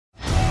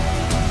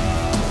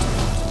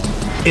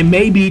It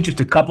may be just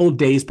a couple of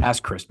days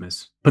past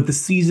Christmas, but the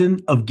season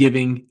of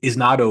giving is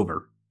not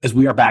over as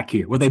we are back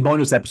here with a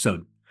bonus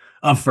episode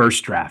of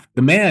First Draft.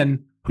 The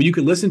man who you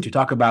can listen to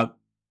talk about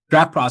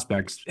draft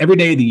prospects every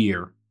day of the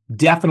year,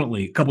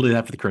 definitely a couple days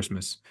after the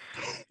Christmas,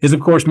 is of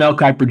course Mel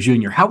Kiper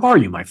Jr. How are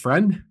you, my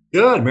friend?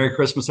 Good. Merry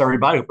Christmas,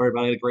 everybody. Hope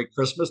everybody had a great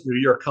Christmas. New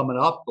Year coming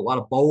up. A lot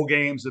of bowl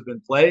games have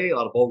been played, a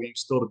lot of bowl games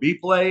still to be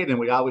played. And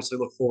we obviously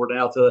look forward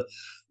now to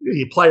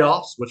the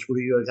playoffs, which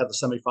we have the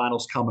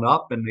semifinals coming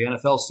up and the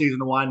NFL season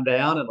to wind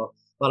down and a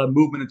lot of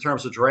movement in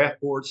terms of draft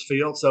boards,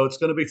 field. So it's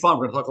going to be fun.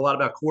 We're going to talk a lot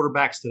about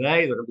quarterbacks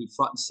today. They're going to be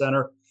front and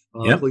center.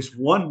 At Yep. least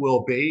one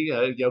will be,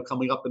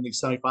 coming up in the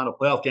semifinal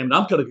playoff game. And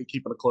I'm going to be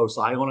keeping a close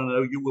eye on. I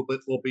know you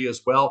will be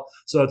as well.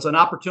 So it's an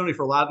opportunity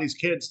for a lot of these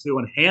kids to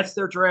enhance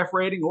their draft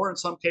rating, or in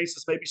some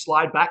cases, maybe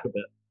slide back a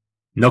bit.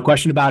 No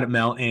question about it,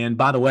 Mel. And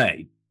by the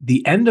way,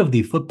 the end of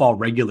the football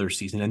regular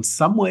season in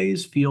some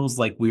ways feels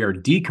like we are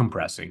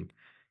decompressing.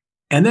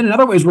 And then in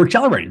other ways, we're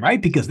accelerating, right?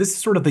 Because this is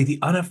sort of like the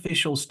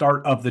unofficial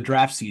start of the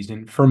draft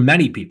season for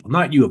many people.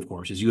 Not you, of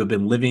course, as you have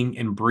been living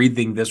and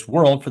breathing this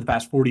world for the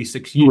past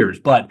 46 years.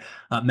 But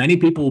many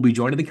people will be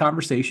joining the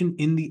conversation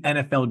in the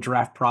NFL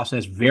draft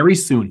process very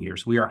soon here.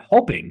 So we are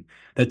hoping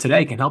that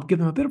today can help give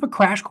them a bit of a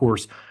crash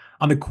course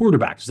on the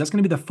quarterbacks. That's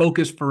going to be the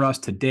focus for us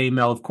today,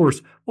 Mel. Of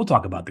course, we'll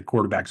talk about the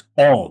quarterbacks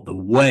all the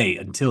way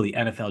until the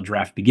NFL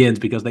draft begins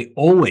because they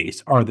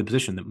always are the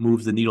position that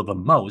moves the needle the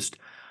most.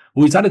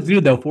 What we decided to do,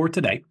 though, for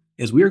today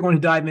is we are going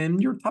to dive in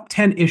your top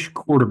 10-ish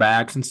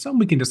quarterbacks, and some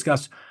we can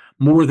discuss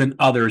more than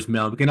others,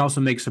 Mel. We can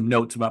also make some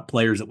notes about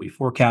players that we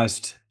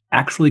forecast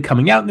actually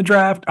coming out in the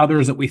draft,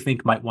 others that we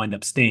think might wind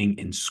up staying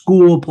in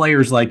school,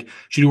 players like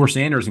Shedeur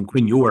Sanders and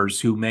Quinn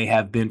Ewers, who may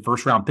have been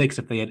first-round picks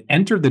if they had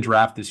entered the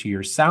draft this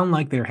year, sound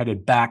like they're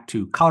headed back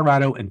to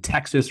Colorado and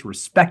Texas,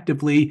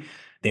 respectively.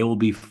 They will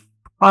be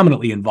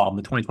prominently involved in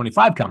the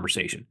 2025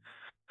 conversation.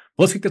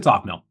 Let's kick this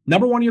off, Mel.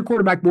 Number one on your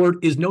quarterback board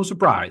is no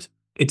surprise.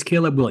 It's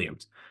Caleb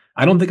Williams.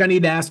 I don't think I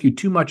need to ask you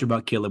too much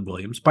about Caleb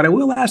Williams, but I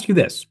will ask you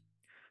this.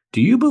 Do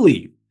you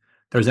believe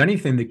there's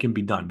anything that can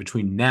be done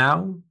between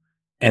now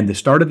and the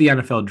start of the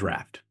NFL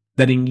draft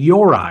that in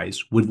your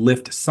eyes would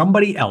lift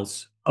somebody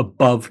else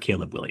above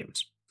Caleb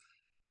Williams?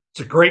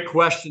 It's a great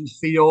question,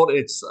 Field.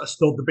 It's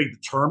still to be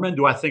determined.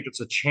 Do I think it's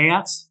a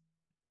chance?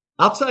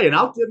 I'll tell you, and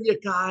I'll give you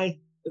a guy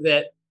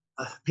that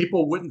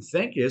people wouldn't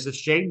think is.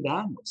 It's Jaden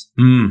Daniels.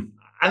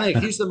 I think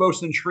he's the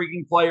most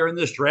intriguing player in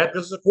this draft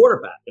because he's a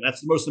quarterback, and that's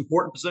the most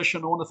important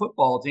position on the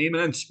football team.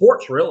 And in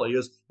sports, really,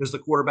 is the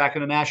quarterback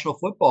in the National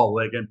Football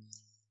League. And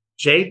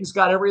Jaden's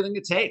got everything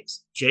it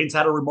takes. Jaden's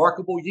had a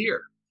remarkable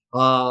year.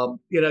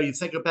 You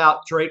think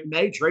about Drake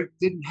May. Drake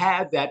didn't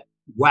have that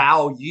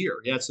wow year.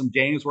 He had some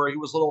games where he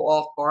was a little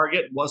off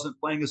target and wasn't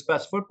playing his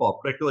best football,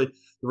 particularly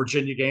the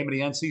Virginia game and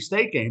the NC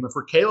State game. And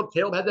for Caleb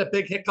had that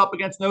big hiccup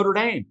against Notre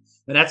Dame.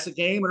 And that's the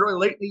game, and really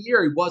late in the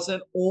year, he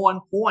wasn't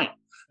on point.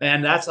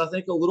 And that's, I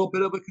think, a little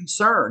bit of a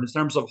concern in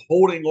terms of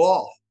holding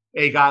off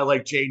a guy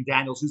like Jaden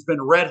Daniels, who's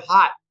been red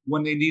hot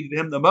when they needed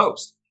him the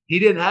most. He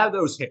didn't have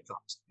those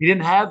hiccups. He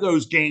didn't have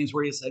those games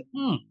where he said,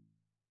 I'm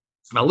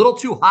a little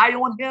too high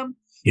on him.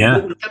 Yeah.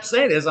 What we kept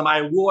saying is, do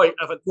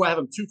I have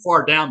him too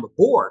far down the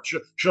board?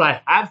 Should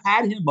I have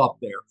had him up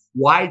there?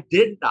 Why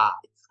didn't I?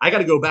 I got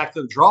to go back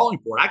to the drawing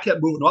board. I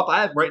kept moving him up.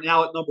 I have him right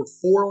now at number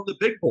 4 on the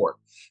big board.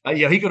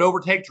 He could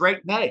overtake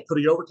Drake May. Could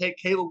he overtake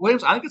Caleb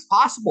Williams? I think it's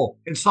possible.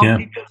 In some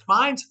people's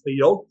minds,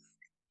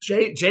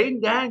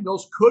 Jaden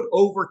Daniels could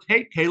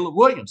overtake Caleb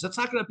Williams. It's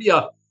not going to be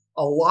a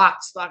lot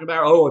talking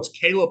about, it's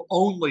Caleb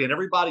only and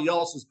everybody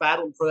else is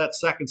battling for that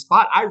second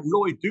spot. I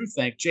really do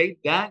think Jaden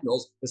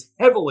Daniels is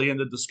heavily in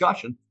the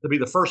discussion to be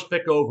the first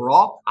pick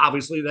overall,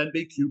 obviously then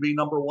be QB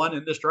number 1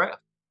 in this draft.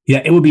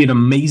 Yeah, it would be an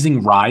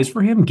amazing rise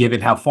for him,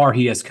 given how far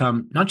he has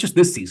come, not just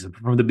this season,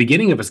 but from the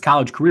beginning of his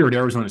college career at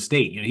Arizona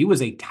State. He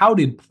was a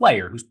touted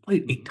player who's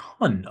played a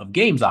ton of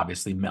games,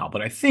 obviously, Mel.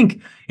 But I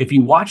think if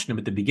you watched him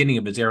at the beginning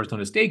of his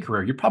Arizona State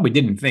career, you probably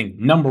didn't think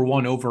number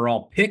 1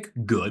 overall pick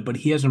good, but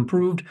he has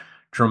improved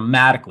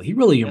dramatically. He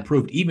really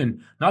improved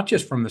even not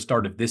just from the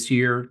start of this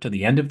year to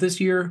the end of this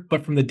year,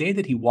 but from the day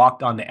that he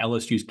walked onto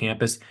LSU's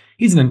campus.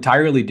 He's an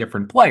entirely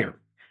different player.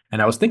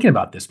 And I was thinking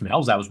about this,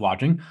 Mel, as I was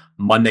watching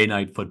Monday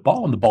Night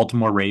Football and the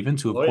Baltimore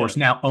Ravens, who, of course,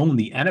 now own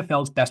the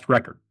NFL's best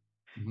record.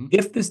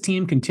 If this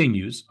team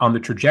continues on the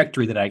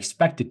trajectory that I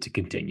expect it to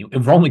continue,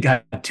 and we've only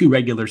got 2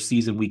 regular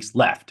season weeks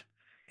left,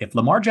 if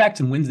Lamar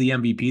Jackson wins the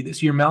MVP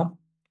this year, Mel,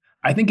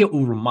 I think it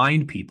will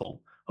remind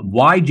people of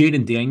why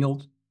Jaden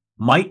Daniels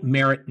might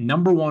merit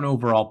number 1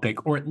 overall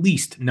pick, or at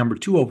least number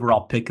 2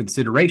 overall pick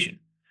consideration.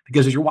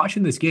 Because as you're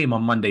watching this game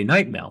on Monday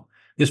night, Mel,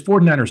 this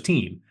 49ers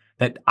team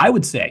that I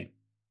would say,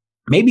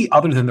 maybe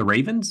other than the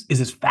Ravens,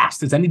 is as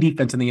fast as any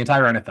defense in the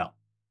entire NFL.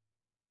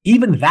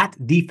 Even that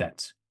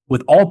defense,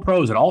 with all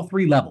pros at all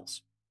 3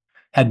 levels,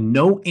 had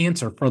no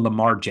answer for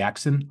Lamar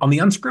Jackson on the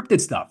unscripted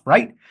stuff,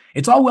 right?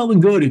 It's all well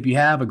and good if you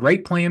have a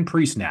great plan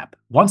pre-snap.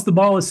 Once the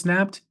ball is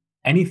snapped,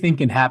 anything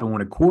can happen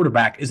when a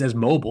quarterback is as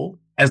mobile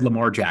as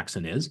Lamar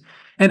Jackson is.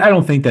 And I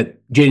don't think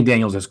that Jaden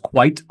Daniels is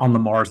quite on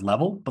Lamar's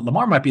level, but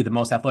Lamar might be the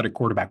most athletic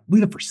quarterback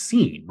we've ever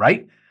seen,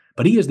 right?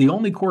 But he is the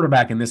only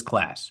quarterback in this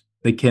class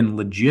that can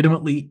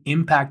legitimately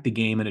impact the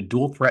game in a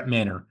dual threat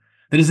manner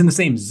that is in the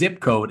same zip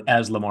code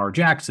as Lamar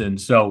Jackson.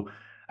 So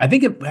I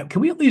think,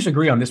 can we at least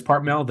agree on this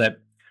part, Mel, that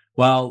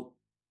while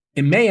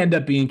it may end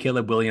up being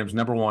Caleb Williams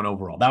number one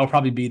overall, that will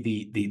probably be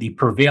the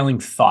prevailing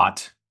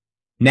thought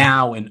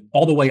now and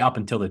all the way up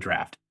until the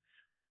draft.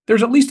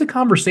 There's at least a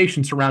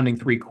conversation surrounding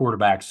three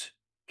quarterbacks: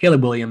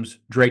 Caleb Williams,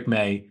 Drake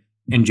May,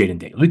 and Jaden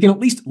Daniels. We can at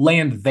least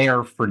land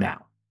there for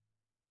now.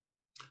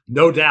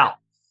 No doubt.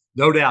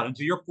 No doubt. And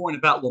to your point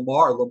about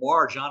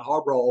Lamar, John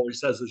Harbaugh always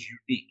says is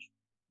unique.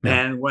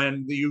 Yeah. And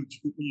when you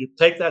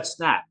take that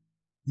snap,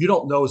 you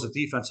don't know as a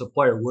defensive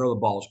player where the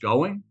ball's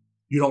going.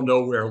 You don't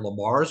know where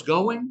Lamar's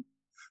going.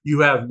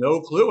 You have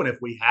no clue. And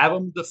if we have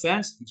him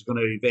defense, he's going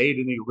to evade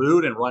and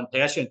elude and run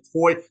past you and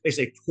toy. They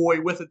say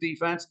toy with a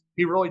defense.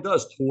 He really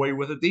does toy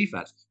with a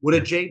defense. What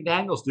did Jaden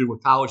Daniels do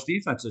with college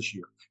defense this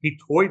year? He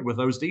toyed with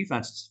those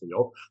defenses,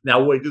 Field.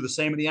 Now, will he do the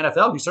same in the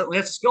NFL? He certainly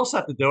has the skill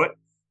set to do it.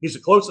 He's the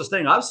closest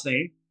thing I've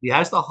seen. He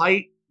has the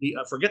height.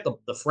 Forget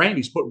the frame.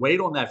 He's put weight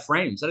on that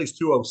frame. He said he's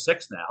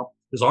 206 now.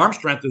 His arm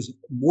strength is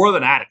more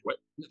than adequate.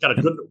 He's got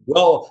a good,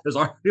 his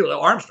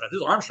arm strength.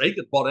 He can get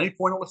the ball at any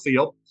point on the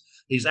field.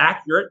 He's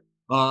accurate.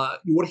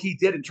 What he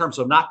did in terms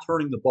of not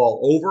turning the ball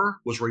over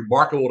was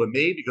remarkable to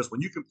me, because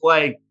when you can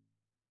play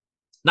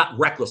not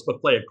reckless,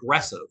 but play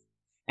aggressive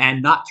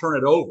and not turn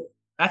it over,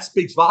 that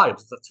speaks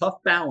volumes. It's a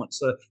tough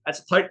balance. That's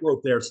a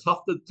tightrope there. It's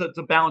tough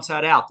to balance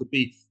that out, to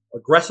be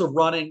aggressive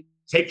running,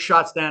 take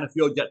shots down the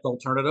field, yet don't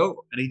turn it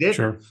over. And he did.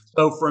 Sure.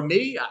 So for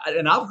me,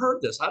 and I've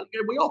heard this,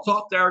 we all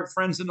talk to our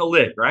friends in the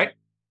league, right?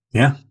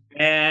 Yeah.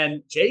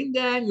 And Jaden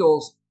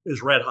Daniels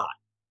is red hot.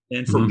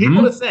 And for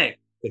people to think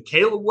that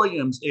Caleb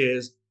Williams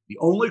is the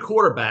only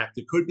quarterback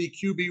that could be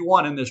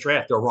QB1 in this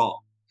draft, they're wrong.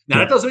 Now,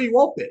 that doesn't mean he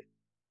won't be.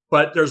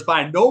 But there's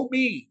by no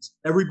means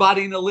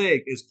everybody in the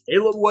league is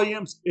Caleb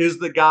Williams is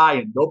the guy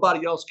and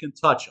nobody else can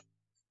touch him.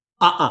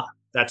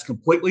 That's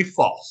completely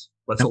false.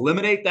 Let's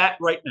eliminate that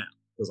right now,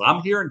 because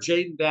I'm hearing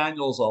Jaden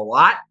Daniels a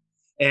lot.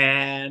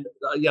 And,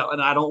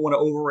 and I don't want to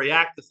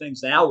overreact to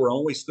things now. We're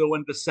only still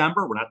in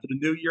December. We're not to the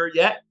new year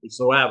yet. We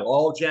still have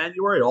all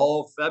January,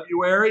 all of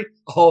February,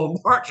 all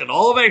of March, and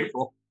all of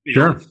April.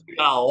 Sure. We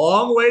got a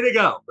long way to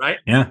go, right?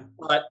 Yeah.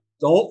 But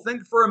don't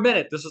think for a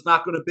minute this is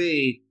not going to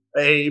be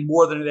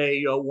more than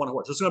a one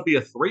horse. This is going to be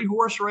a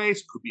 3-horse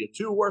race. Could be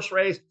a 2-horse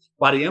race.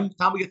 By the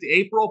time we get to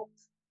April,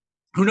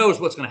 who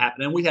knows what's going to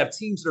happen? And we have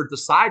teams that are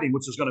deciding,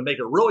 which is going to make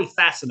it really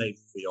fascinating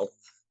field.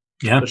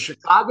 Yeah. The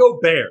Chicago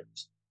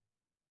Bears.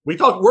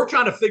 We're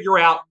trying to figure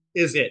out,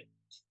 is it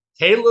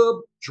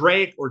Caleb,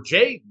 Drake, or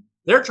Jaden?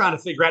 They're trying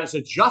to figure out, is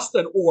it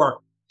Justin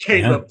or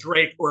Caleb,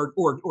 Drake, or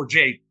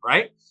Jaden,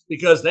 right?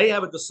 Because they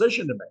have a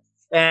decision to make.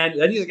 And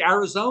then you think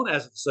Arizona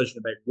has a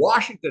decision to make.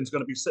 Washington's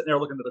going to be sitting there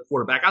looking at the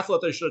quarterback. I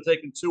thought they should have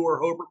taken Tua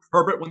or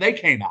Herbert when they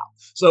came out.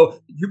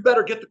 So you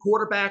better get the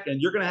quarterback, and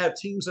you're going to have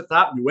teams at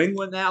top. New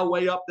England now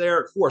way up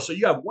there at 4. So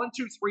you have 1,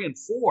 2, 3, and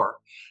 4.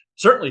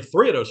 Certainly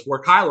 3 of those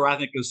 4. Kyler, I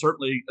think, is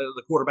certainly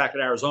the quarterback at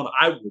Arizona.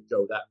 I would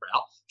go that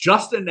route.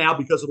 Justin now,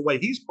 because of the way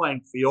he's playing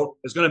field,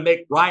 is going to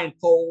make Ryan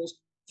Poles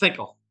think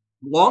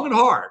long and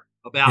hard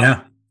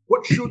about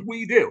what should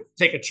we do?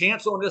 Take a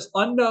chance on this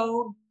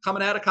unknown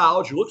coming out of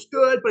college who looks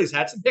good, but he's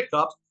had some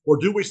hiccups, or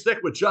do we stick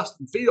with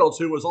Justin Fields,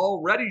 who was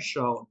already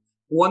shown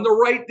on the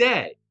right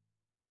day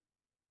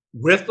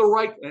with the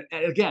right?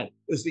 And again,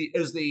 is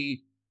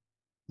the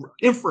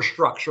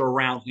infrastructure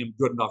around him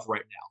good enough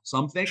right now?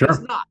 Some think it's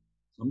not.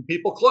 Some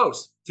people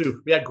close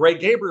to. We had Greg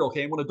Gabriel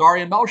came on the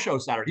Darian Bell show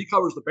Saturday. He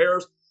covers the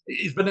Bears.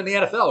 He's been in the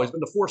NFL. He's been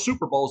to 4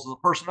 Super Bowls as a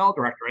personnel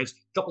director. He has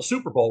a couple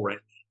Super Bowl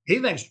rings. He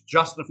thinks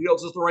Justin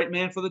Fields is the right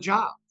man for the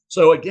job.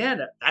 So again,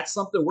 that's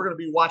something we're going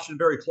to be watching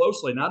very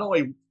closely, not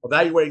only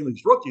evaluating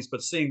these rookies,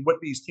 but seeing what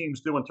these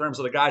teams do in terms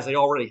of the guys they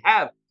already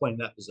have playing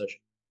that position.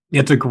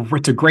 It's a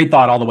great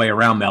thought all the way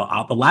around,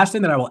 Mel. The last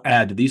thing that I will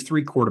add to these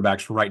 3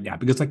 quarterbacks for right now,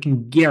 because I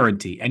can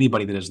guarantee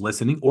anybody that is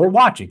listening or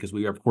watching, because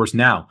we are, of course,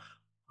 now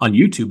on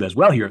YouTube as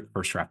well here at the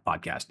First Draft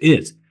Podcast,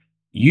 is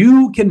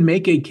you can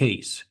make a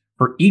case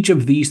for each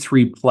of these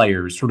 3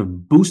 players sort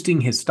of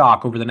boosting his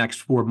stock over the next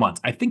 4 months.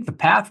 I think the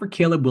path for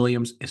Caleb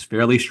Williams is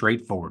fairly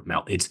straightforward,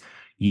 Mel. It's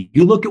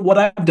you look at what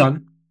I've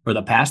done for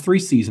the past 3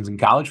 seasons in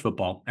college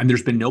football, and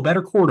there's been no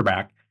better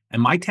quarterback,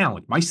 and my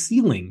talent, my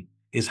ceiling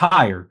is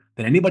higher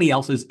than anybody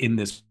else's in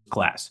this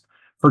class.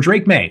 For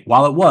Drake May,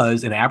 while it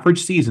was an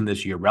average season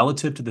this year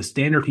relative to the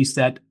standard he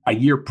set a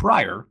year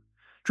prior,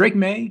 Drake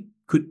May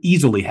could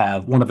easily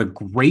have one of the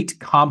great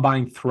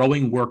combine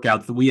throwing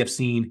workouts that we have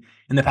seen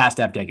in the past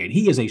half decade.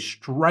 He is a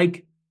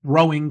strike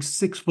throwing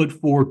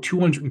 6'4",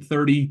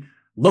 230,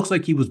 looks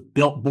like he was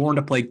born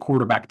to play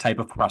quarterback type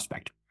of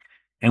prospect.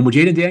 And with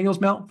Jaden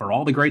Daniels, Mel, for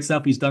all the great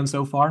stuff he's done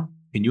so far,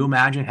 can you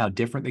imagine how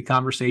different the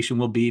conversation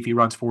will be if he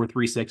runs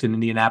 4.36 in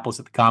Indianapolis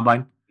at the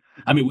combine?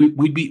 I mean,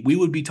 we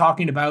would be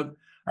talking about,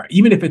 or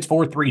even if it's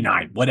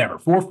 4.39, whatever,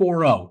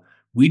 4.40,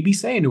 we'd be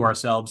saying to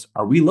ourselves,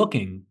 are we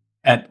looking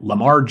at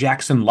Lamar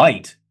Jackson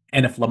light?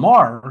 And if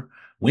Lamar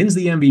wins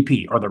the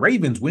MVP or the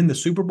Ravens win the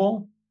Super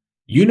Bowl,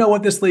 you know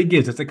what this league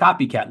is. It's a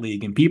copycat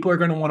league, and people are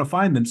going to want to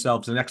find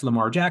themselves the next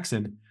Lamar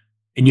Jackson.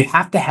 And you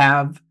have to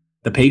have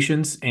the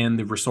patience and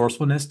the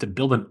resourcefulness to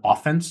build an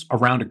offense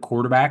around a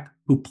quarterback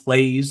who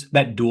plays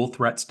that dual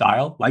threat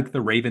style, like the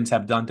Ravens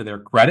have done to their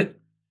credit.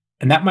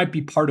 And that might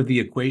be part of the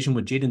equation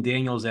with Jayden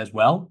Daniels as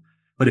well.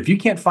 But if you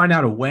can't find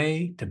out a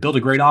way to build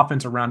a great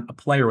offense around a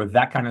player with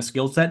that kind of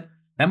skill set,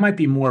 that might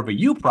be more of a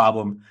you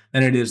problem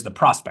than it is the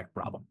prospect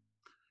problem.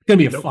 It's going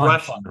to be a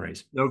fun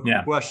race. No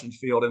question,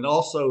 Field. And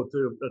also,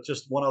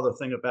 just one other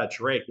thing about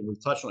Drake, and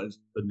we've touched on it, is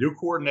the new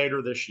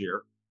coordinator this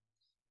year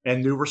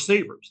and new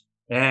receivers.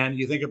 And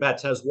you think about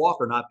Tez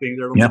Walker not being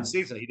there in the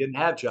season. He didn't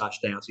have Josh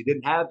Downs. He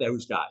didn't have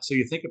those guys. So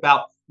you think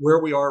about where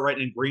we are right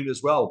in Green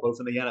as well, both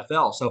in the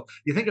NFL. So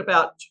you think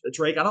about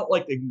Drake. I don't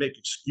like to make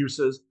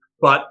excuses,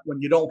 but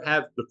when you don't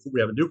have we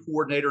have a new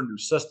coordinator, new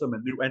system,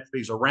 and new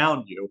entities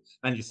around you,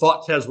 and you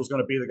thought Tez was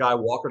going to be the guy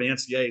Walker, the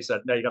NCAA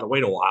said, no, you got to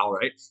wait a while,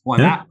 right? On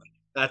that one.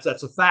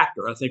 That's a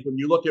factor. I think when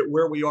you look at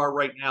where we are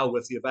right now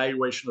with the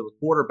evaluation of the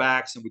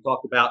quarterbacks, and we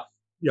talked about,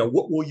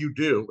 what will you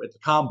do at the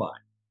combine?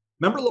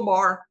 Remember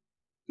Lamar?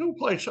 Who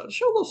played? Show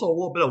us a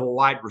little bit of a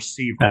wide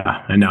receiver.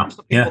 I know.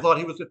 People thought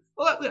he was.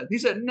 Well, he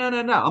said, "No,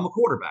 I'm a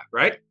quarterback."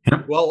 Right.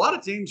 Yeah. Well, a lot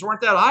of teams weren't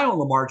that high on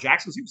Lamar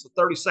Jackson. He was the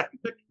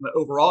 32nd pick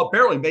overall.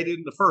 Barely made it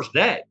in the first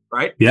day.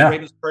 Right. Yeah. The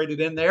Ravens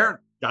traded in there and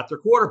got their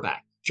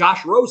quarterback.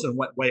 Josh Rosen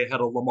went way ahead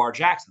of Lamar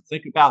Jackson.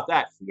 Think about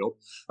that, Field.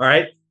 All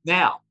right.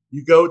 Now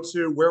you go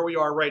to where we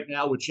are right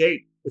now with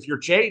Jayden. If you're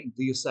Jayden,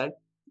 do you say,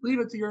 leave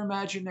it to your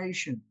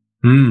imagination?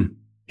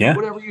 Yeah.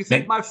 Whatever you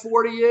think my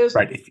 40 is.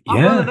 Right.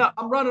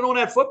 I'm running on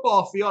that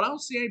football field. I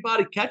don't see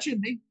anybody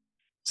catching me.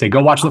 Say,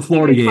 go watch the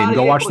Florida game.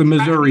 Go watch the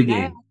Missouri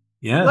game.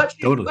 Yeah,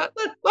 totally.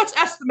 Let's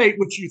estimate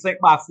what you think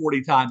my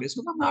 40 time is,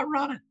 because I'm not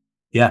running.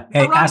 Yeah.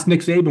 Hey, ask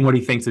Nick Saban what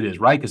he thinks it is,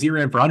 right? Because he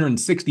ran for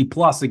 160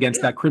 plus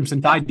against that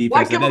Crimson Tide defense.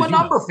 Why give him a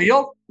number,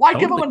 Field? Why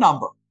give him a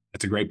number?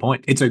 That's a great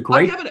point. It's a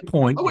great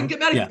point. I wouldn't get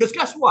mad at you, because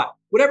guess what?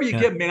 Whatever you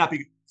give him may not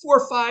be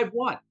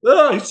 4.51.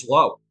 Oh, he's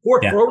slow.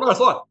 4.4. I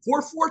thought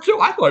 4.42.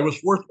 I thought it was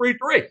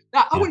 4.33.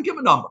 Now I wouldn't give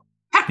a number.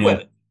 Heck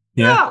with it.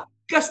 Yeah. No.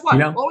 Guess what?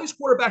 All these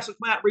quarterbacks that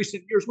come out in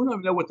recent years, we don't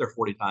even know what their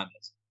 40 time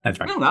is. That's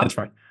right. That's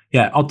right.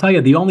 Yeah, I'll tell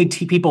you, the only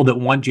people that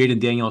want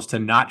Jayden Daniels to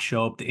not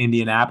show up to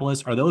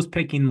Indianapolis are those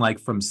picking like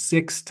from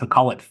 6 to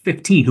call it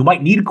 15, who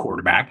might need a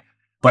quarterback,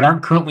 but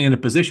aren't currently in a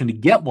position to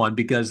get one,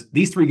 because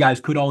these three guys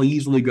could all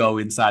easily go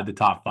inside the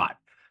top 5.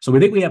 So we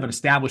think we have an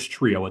established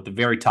trio at the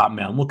very top,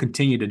 man. We'll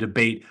continue to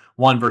debate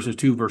 1 versus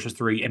 2 versus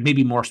 3, and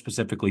maybe more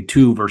specifically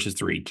 2 versus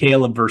 3.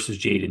 Caleb versus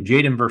Jayden,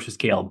 Jayden versus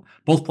Caleb.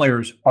 Both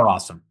players are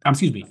awesome.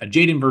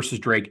 Jayden versus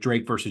Drake,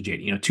 Drake versus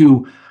Jayden.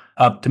 Two,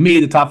 to me,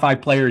 the top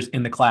 5 players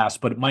in the class,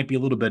 but it might be a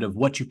little bit of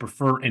what you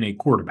prefer in a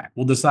quarterback.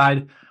 We'll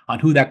decide on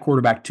who that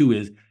quarterback 2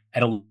 is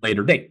at a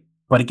later date.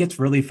 But it gets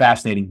really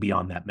fascinating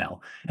beyond that,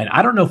 Mel. And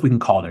I don't know if we can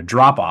call it a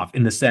drop-off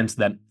in the sense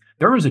that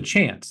there is a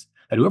chance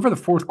that whoever the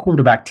 4th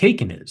quarterback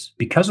taken is,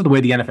 because of the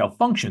way the NFL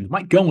functions,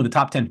 might go in the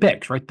top 10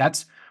 picks, right?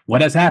 That's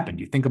what has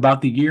happened. You think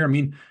about the year. I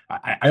mean,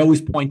 I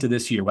always point to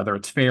this year, whether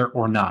it's fair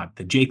or not,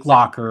 the Jake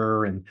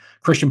Locker and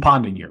Christian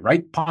Ponder year,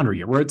 right? Ponder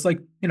year, where it's like,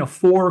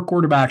 4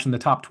 quarterbacks in the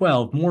top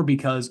 12, more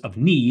because of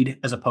need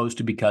as opposed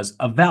to because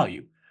of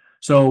value.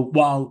 So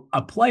while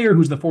a player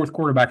who's the 4th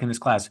quarterback in this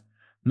class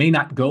may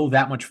not go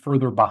that much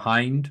further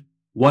behind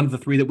one of the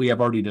 3 that we have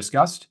already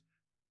discussed,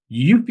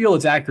 you feel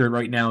it's accurate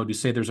right now to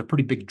say there's a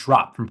pretty big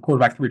drop from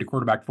quarterback 3 to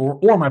quarterback 4,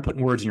 or am I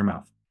putting words in your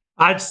mouth?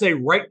 I'd say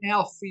right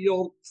now,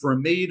 Field, for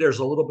me, there's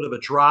a little bit of a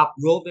drop.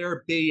 Will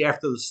there be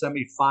after the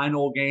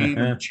semifinal game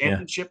and the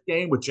championship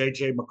game with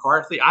J.J.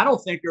 McCarthy? I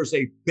don't think there's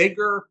a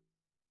bigger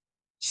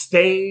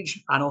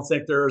stage. I don't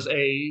think there's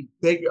a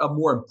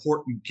more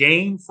important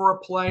game for a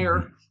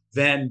player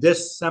than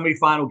this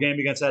semifinal game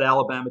against that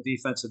Alabama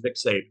defense and Nick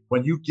Saban.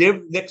 When you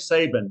give Nick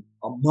Saban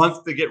a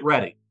month to get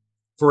ready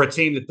for a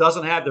team that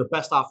doesn't have their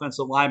best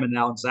offensive lineman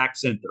now in Zach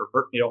Sinter,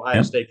 hurt in the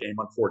Ohio State game,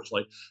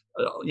 unfortunately.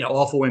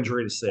 Awful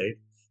injury to see.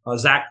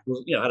 Zach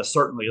was, had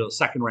certainly a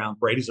second-round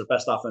grade. He's their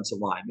best offensive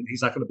lineman.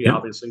 He's not going to be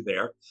obviously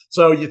there.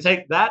 So you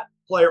take that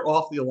player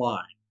off the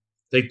line.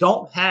 They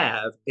don't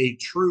have a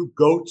true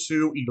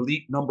go-to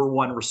elite number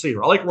 1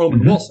 receiver. I like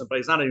Roman Wilson, but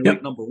he's not an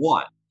elite number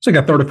 1. It's like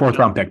a 3rd or 4th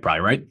round pick,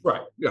 probably, right?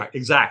 Right. Yeah,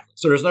 exactly.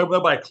 So there's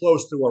nobody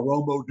close to a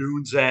Romo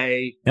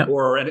Dunze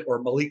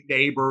or Malik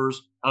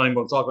Neighbors. I don't even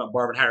want to talk about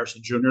Marvin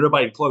Harrison Jr.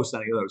 Nobody close to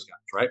any of those guys,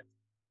 right?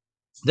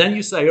 Then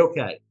you say,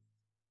 okay,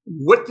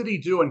 what did he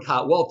do in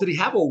college? Well, did he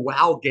have a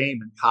wow game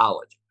in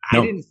college?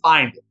 I didn't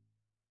find it.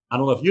 I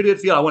don't know if you did,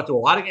 Feel. I went to a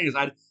lot of games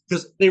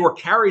because they were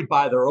carried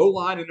by their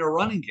O-line and their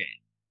running game.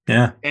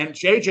 Yeah. And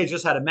JJ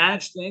just had to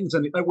manage things.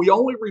 And we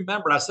only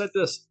remember, and I said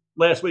this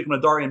last week on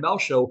the Darian Bell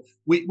show,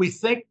 we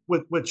think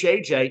with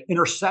JJ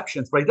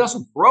interceptions, but he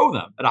doesn't throw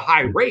them at a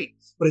high rate.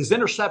 But his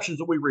interceptions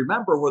that we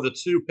remember were the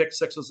 2 pick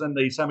sixes in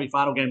the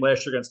semifinal game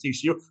last year against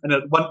TCU, and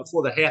the one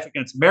before the half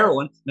against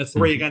Maryland, and the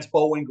 3 against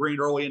Bowling Green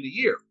early in the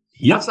year.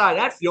 Outside of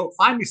that, Field,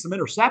 find me some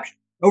interceptions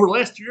over the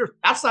last 2 years.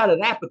 Outside of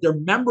that, but they're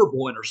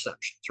memorable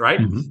interceptions, right?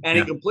 And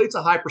he completes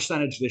a high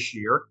percentage this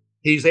year.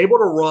 He's able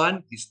to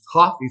run. He's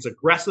tough. He's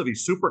aggressive.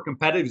 He's super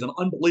competitive. He's an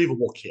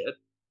unbelievable kid.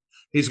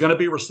 He's going to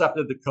be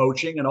receptive to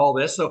coaching and all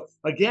this. So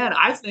again,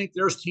 I think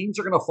there's teams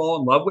that are going to fall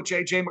in love with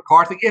JJ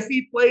McCarthy if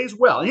he plays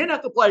well. He didn't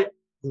have to play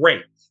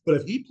great, but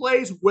if he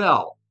plays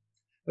well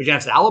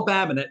against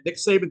Alabama and that Nick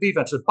Saban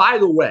defense, that by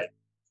the way,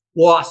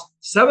 lost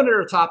 7 of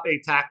their top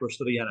 8 tacklers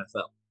to the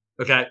NFL.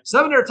 Okay,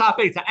 7 of their top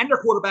 8, and their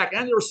quarterback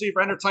and their receiver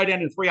and their tight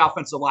end and 3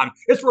 offensive linemen.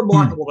 It's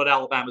remarkable that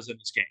Alabama's in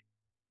this game.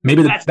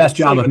 Maybe the best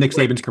job of Nick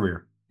Saban's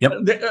career. Yep.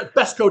 The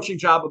best coaching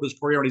job of his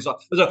career. And he's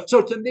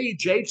so to me,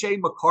 J.J.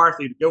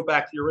 McCarthy, to go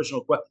back to the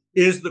original question,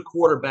 is the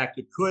quarterback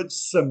that could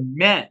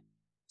cement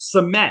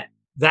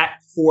that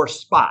 4th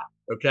spot.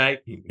 Okay.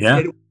 Yeah.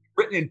 It,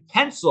 written in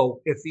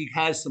pencil if he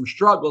has some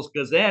struggles,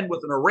 because then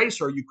with an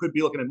eraser, you could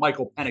be looking at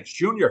Michael Penix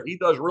Jr. If he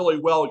does really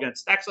well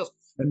against Texas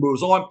and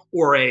moves on,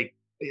 or a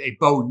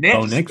Bo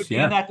Nix could be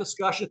in that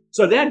discussion.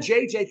 So then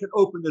JJ can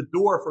open the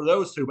door for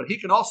those two, but he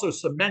can also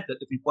cement it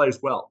if he plays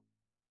well.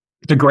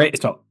 It's a great.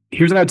 So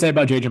here's what I would say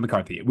about JJ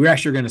McCarthy. We're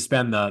actually going to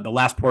spend the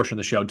last portion of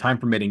the show, time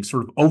permitting,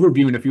 sort of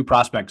overviewing a few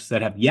prospects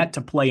that have yet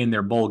to play in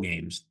their bowl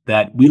games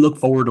that we look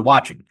forward to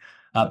watching.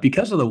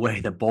 Because of the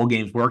way that bowl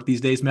games work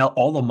these days, Mel,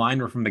 all of mine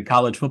were from the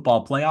college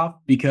football playoff,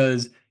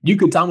 because you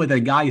could tell me that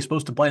a guy who's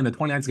supposed to play in the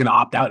 29th is going to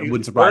opt out. It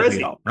wouldn't surprise me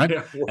at all, right?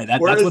 Yeah, and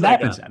that's what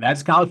happens.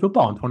 That's college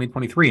football in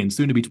 2023 and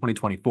soon to be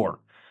 2024.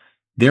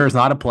 There is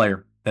not a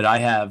player that I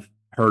have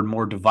heard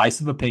more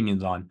divisive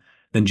opinions on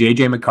than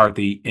JJ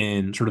McCarthy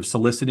in sort of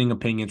soliciting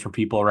opinions from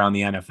people around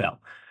the NFL.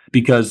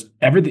 Because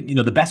everything,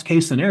 the best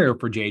case scenario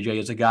for JJ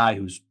is a guy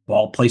whose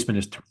ball placement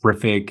is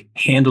terrific,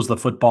 handles the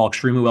football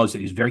extremely well.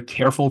 He's very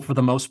careful for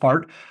the most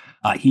part.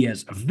 He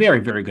has a very,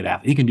 very good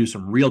athlete. He can do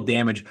some real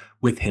damage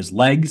with his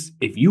legs.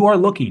 If you are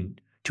looking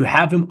to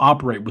have him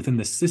operate within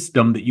the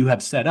system that you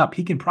have set up,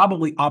 he can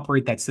probably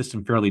operate that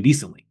system fairly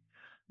decently.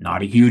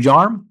 Not a huge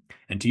arm.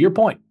 And to your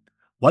point,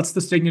 what's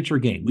the signature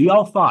game? We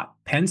all thought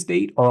Penn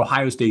State or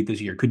Ohio State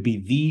this year could be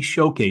the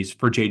showcase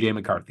for JJ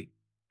McCarthy.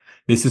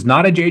 This is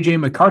not a JJ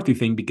McCarthy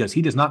thing because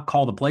he does not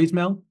call the plays,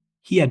 Mel.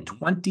 He had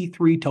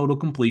 23 total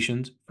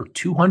completions for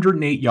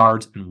 208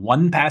 yards and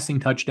 1 passing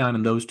touchdown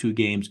in those 2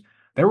 games.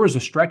 There was a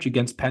stretch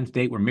against Penn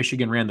State where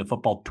Michigan ran the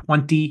football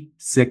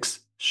 26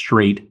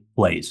 straight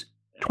plays.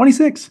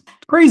 26.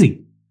 It's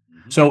crazy.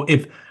 So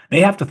if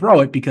they have to throw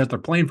it because they're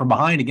playing from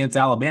behind against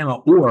Alabama,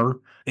 or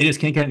they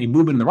just can't get any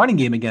movement in the running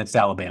game against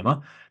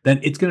Alabama, then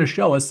it's going to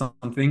show us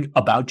something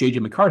about J.J.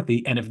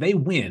 McCarthy. And if they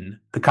win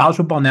the College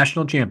Football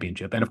National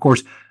Championship, and of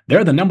course,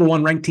 they're the number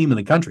 1 ranked team in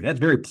the country, that's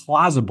very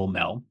plausible,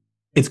 Mel.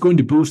 It's going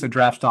to boost the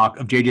draft stock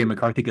of J.J.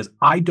 McCarthy because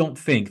I don't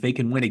think they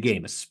can win a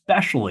game,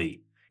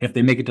 especially if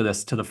they make it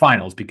to the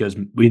finals, because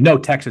we know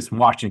Texas and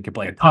Washington can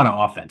play a ton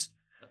of offense.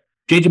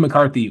 J.J.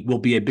 McCarthy will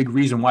be a big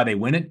reason why they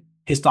win it.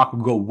 His stock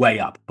will go way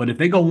up. But if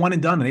they go one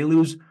and done and they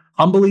lose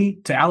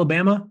humbly to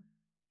Alabama,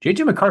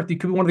 J.J. McCarthy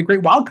could be one of the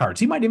great wild cards.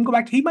 He might even go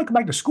back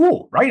to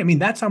school, right? I mean,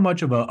 that's how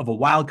much of a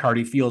wild card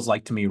he feels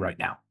like to me right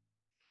now.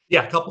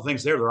 Yeah, a couple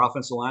things there. Their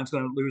offensive line's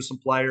going to lose some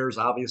players.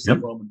 Obviously,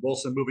 Yep. Roman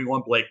Wilson moving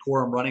on, Blake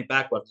Corum running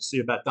back. We'll have to see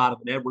about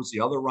Donovan Edwards, the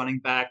other running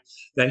back.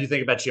 Then you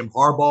think about Jim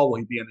Harbaugh. Will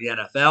he be in the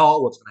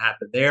NFL? What's going to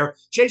happen there?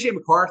 J.J.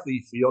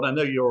 McCarthy field, I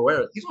know you're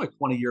aware, he's only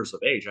 20 years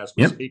of age as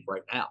we speak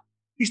right now.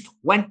 He's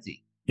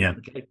 20. Yeah.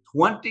 Okay,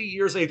 20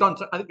 years of age. I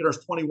think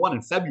there's 21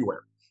 in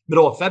February.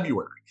 Middle of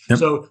February. Yep.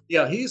 So,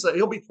 yeah,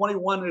 he'll be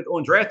 21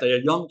 on draft day,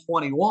 a young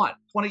 20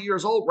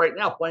 years old right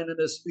now playing in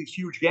these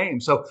huge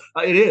games. So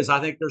it is. I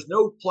think there's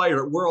no player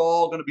that we're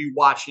all going to be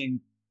watching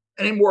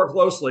any more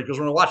closely because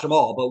we're going to watch them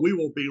all, but we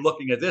will be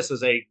looking at this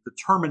as a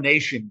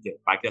determination game,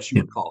 I guess you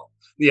would call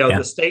it.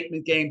 The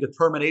statement game,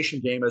 determination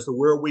game as to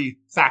where we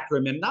factor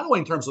him in, not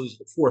only in terms of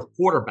the 4th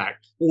quarterback,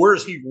 but where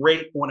does he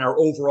rate on our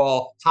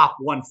overall top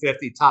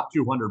 150, top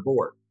 200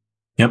 board?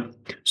 Yep.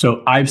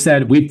 So I've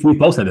said, we've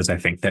both said this, I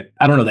think, that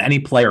I don't know that any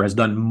player has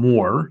done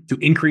more to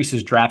increase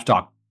his draft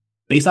stock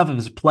based off of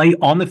his play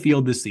on the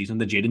field this season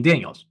than Jayden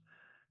Daniels.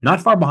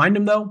 Not far behind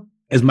him, though,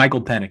 is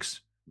Michael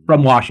Penix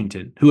from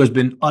Washington, who has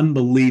been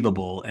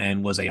unbelievable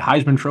and was a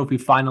Heisman Trophy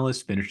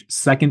finalist, finished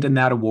second in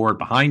that award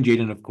behind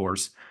Jayden, of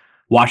course.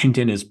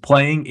 Washington is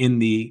playing in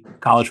the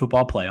college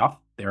football playoff.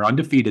 They're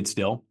undefeated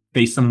still,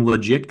 face some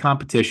legit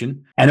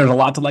competition, and there's a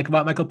lot to like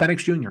about Michael Penix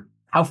Jr.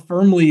 How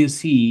firmly is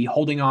he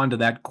holding on to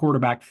that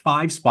quarterback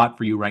 5 spot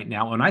for you right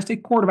now? And I say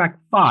quarterback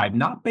 5,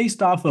 not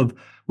based off of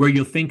where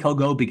you think he'll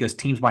go because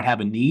teams might have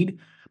a need,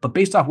 but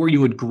based off where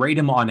you would grade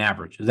him on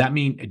average. Does that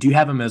mean, do you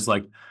have him as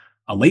like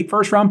a late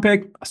 1st round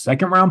pick, a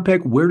 2nd round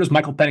pick? Where does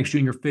Michael Penix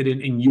Jr. fit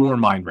in your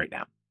mind right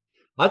now?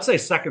 I'd say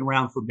 2nd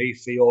round for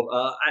Mayfield.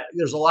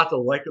 There's a lot to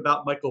like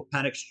about Michael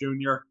Penix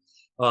Jr.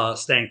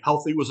 Staying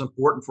healthy was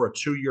important for a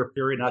 2-year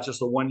period, not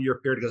just a 1-year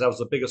period, because that was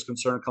the biggest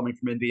concern coming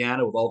from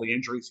Indiana with all the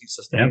injuries he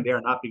sustained there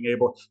and not being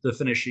able to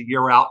finish a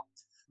year out.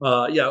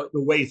 The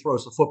way he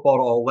throws the football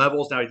at all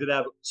levels. Now, he did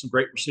have some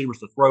great receivers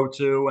to throw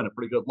to and a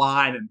pretty good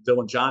line. And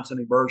Dylan Johnson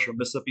emerged from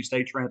Mississippi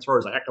State transfer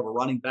as a heck of a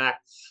running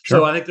back. Sure.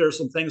 So I think there's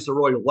some things to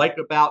really like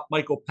about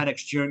Michael Penix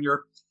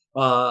Jr.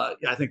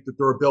 I think the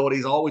durability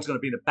is always going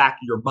to be in the back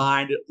of your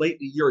mind. Late in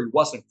the year, he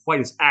wasn't quite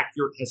as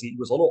accurate as he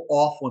was a little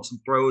off on some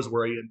throws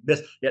where he had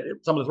missed.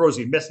 Some of the throws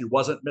he missed, he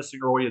wasn't missing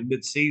early in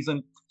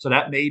midseason. So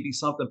that may be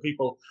something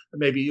people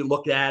maybe you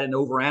look at and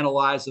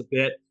overanalyze a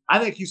bit. I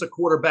think he's a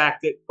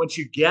quarterback that once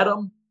you get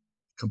him,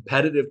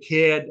 competitive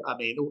kid. I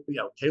mean,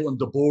 Kalen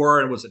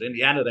DeBoer, and was it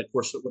Indiana? That, of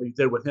course, what he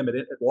did with him at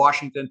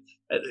Washington.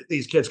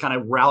 These kids kind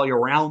of rally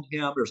around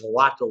him. There's a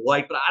lot to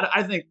like. But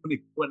I think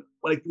when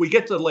we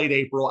get to late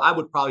April, I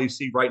would probably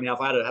see right now,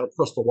 if I had to have a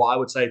crystal ball, I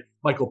would say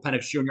Michael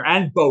Penix Jr.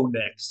 and Bo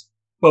Nix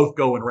both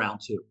go in round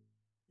 2.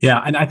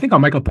 Yeah, and I think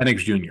on Michael Penix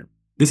Jr.,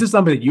 this is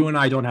something that you and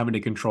I don't have any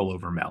control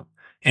over, Mel.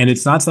 And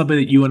it's not something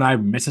that you and I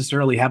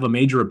necessarily have a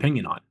major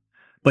opinion on.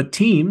 But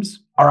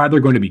teams are either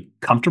going to be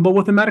comfortable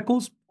with the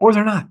medicals or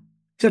they're not.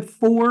 He's had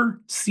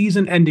 4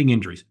 season-ending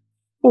injuries.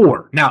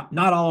 4. Now,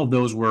 not all of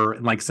those were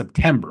in like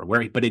September,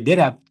 but he did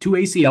have 2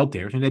 ACL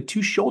tears and had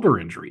 2 shoulder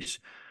injuries.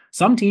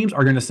 Some teams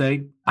are going to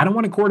say, I don't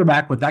want a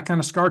quarterback with that kind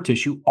of scar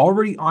tissue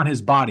already on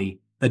his body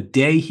the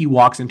day he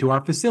walks into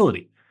our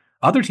facility.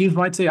 Other teams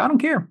might say, I don't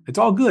care. It's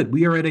all good.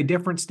 We are at a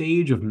different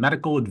stage of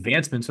medical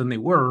advancements than they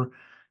were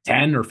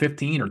 10 or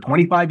 15 or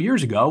 25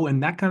 years ago,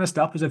 and that kind of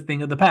stuff is a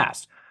thing of the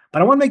past.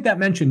 But I want to make that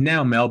mention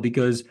now, Mel,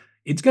 because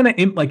it's going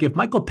to, like, if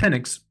Michael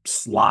Penix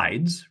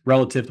slides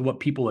relative to what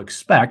people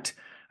expect,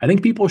 I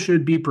think people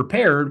should be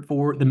prepared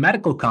for the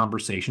medical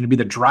conversation to be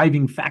the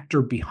driving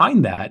factor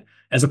behind that,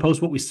 as opposed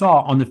to what we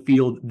saw on the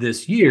field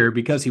this year,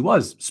 because he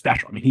was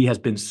special. I mean, he has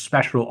been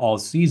special all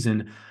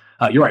season.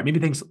 You're right. Maybe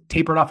things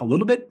tapered off a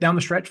little bit down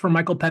the stretch for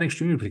Michael Penix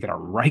Jr.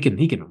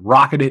 He can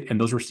rocket it, and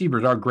those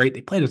receivers are great.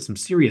 They played at some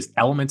serious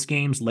elements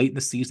games late in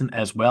the season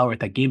as well. Right,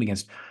 that game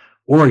against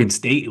Oregon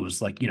State, it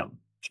was like,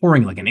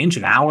 pouring like an inch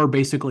an hour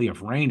basically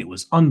of rain. It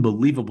was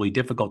unbelievably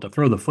difficult to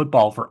throw the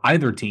football for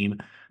either team.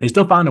 They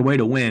still found a way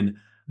to win.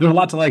 There's a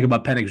lot to like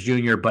about Penix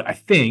Jr., but I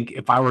think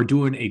if I were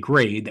doing a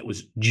grade that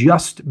was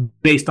just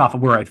based off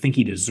of where I think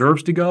he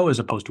deserves to go as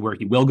opposed to where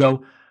he will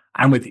go,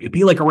 I'm with you. It'd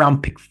be like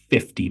around pick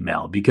 50,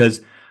 Mel,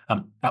 because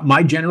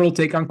my general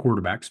take on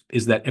quarterbacks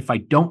is that if I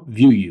don't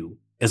view you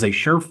as a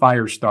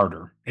surefire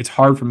starter, it's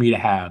hard for me to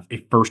have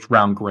a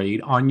first-round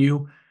grade on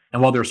you.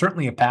 And while there's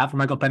certainly a path for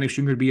Michael Penix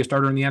Jr. to be a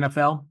starter in the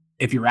NFL,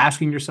 if you're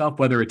asking yourself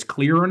whether it's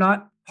clear or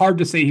not, hard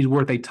to say he's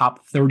worth a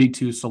top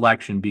 32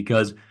 selection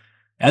because,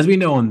 as we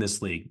know in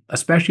this league,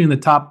 especially in the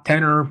top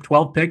 10 or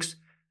 12 picks,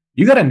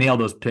 you got to nail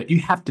those picks. You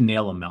have to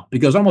nail them, Mel,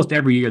 because almost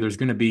every year there's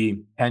going to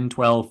be 10,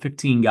 12,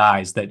 15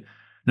 guys that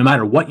no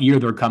matter what year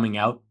they're coming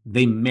out,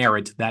 they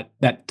merit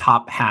that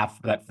top half,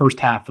 that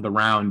first half of the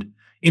round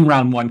in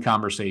round 1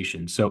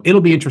 conversation. So it'll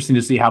be interesting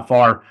to see how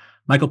far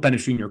Michael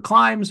Penix Jr.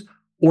 climbs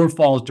or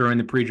falls during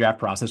the pre-draft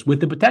process, with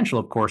the potential,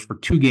 of course, for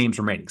 2 games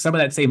remaining. Some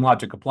of that same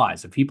logic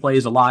applies. If he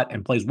plays a lot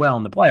and plays well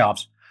in the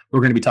playoffs, we're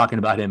going to be talking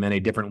about him in a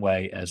different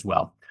way as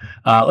well.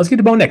 Let's get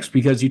to Bo Nix,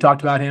 because you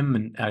talked about him,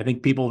 and I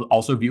think people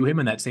also view him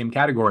in that same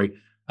category.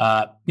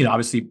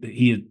 Obviously,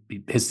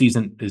 his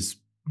season is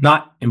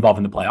not involved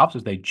in the playoffs,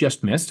 as they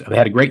just missed. They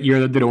had a great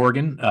year at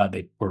Oregon.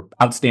 They were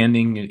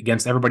outstanding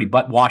against everybody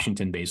but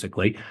Washington,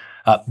 basically.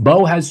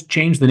 Bo has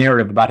changed the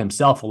narrative about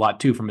himself a lot,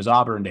 too, from his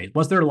Auburn days.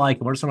 What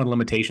are some of the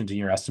limitations in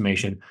your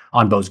estimation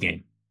on Bo's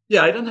game?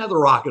 Yeah, he doesn't have the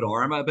rocket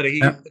arm, but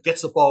he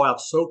gets the ball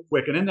out so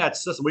quick. And in that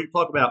system, we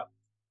talk about,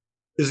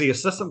 is he a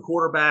system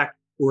quarterback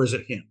or is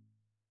it him?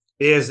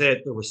 Is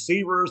it the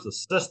receivers, the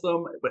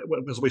system?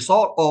 Because we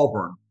saw at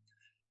Auburn,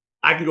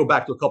 I can go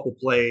back to a couple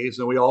plays,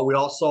 and we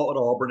all saw at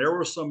Auburn. There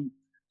were some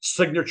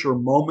signature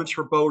moments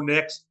for Bo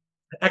Nix.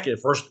 Heck, at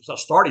first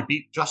start, he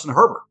beat Justin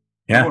Herbert.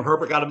 Yeah. When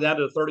Herbert got him down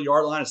to the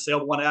 30-yard line and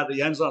sailed one out of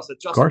the end zone, I said,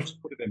 Justin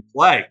put it in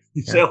play.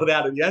 He sailed it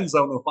out of the end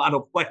zone in the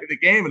final play of the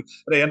game, and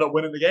they ended up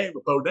winning the game.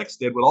 What Bo Nix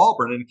did with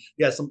Auburn. And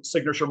he had some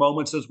signature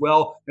moments as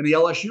well in the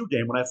LSU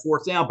game when I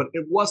 4th down. But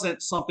it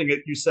wasn't something that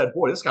you said,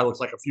 boy, this guy looks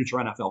like a future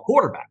NFL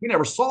quarterback. We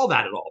never saw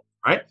that at all,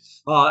 right?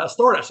 A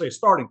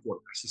starting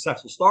quarterback,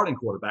 successful starting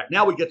quarterback.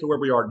 Now we get to where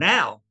we are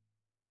now.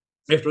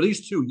 After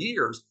these 2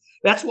 years,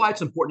 that's why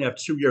it's important to have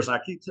 2 years. And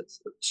I keep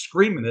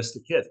screaming this to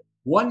kids.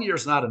 1 year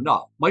is not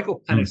enough.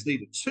 Michael Penix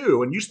needed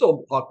 2, and you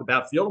still talked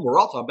about field, and we're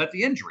all talking about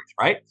the injuries,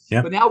 right?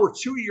 Yeah. But now we're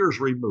 2 years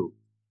removed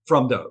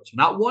from those.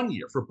 Not 1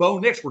 year. For Bo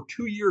Nix, we're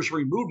 2 years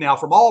removed now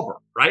from Auburn,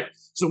 right?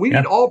 So we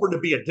need Auburn to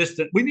be a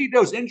distant. We need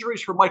those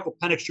injuries for Michael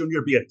Penix Jr.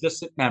 to be a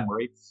distant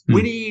memory.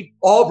 We need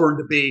Auburn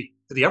to be.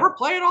 Did he ever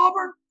play at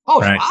Auburn?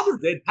 Oh, his father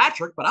did,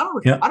 Patrick, but I don't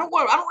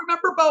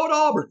remember Bo at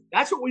Auburn.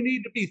 That's what we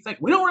need to be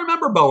thinking. We don't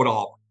remember Bo at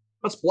Auburn.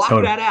 Let's block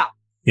that out.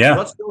 Yeah. So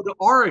let's go to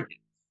Oregon.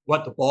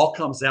 The ball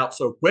comes out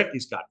so quick.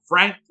 He's got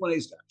Franklin,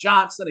 he's got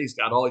Johnson, he's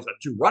got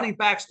 2 running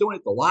backs doing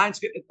it. The line's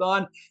getting it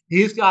done.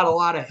 He's got a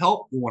lot of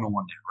help going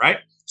on there, right?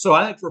 So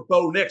I think for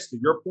Bo Nix, to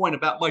your point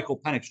about Michael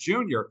Penix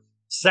Jr.,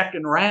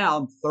 2nd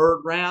round,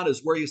 3rd round is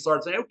where you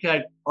start saying,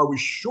 okay, are we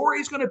sure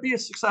he's going to be a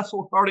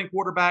successful starting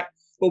quarterback?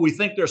 But we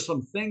think there's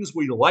some things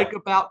we like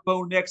about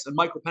Bo Nix and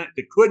Michael Penix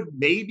that could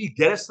maybe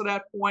get us to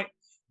that point.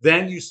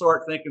 Then you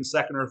start thinking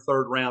 2nd or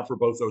 3rd round for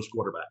both those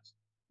quarterbacks.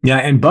 Yeah,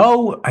 and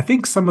Bo, I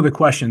think some of the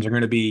questions are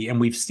going to be,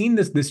 and we've seen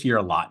this year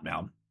a lot,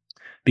 Mel.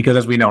 because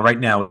as we know right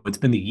now, it's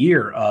been the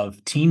year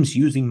of teams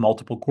using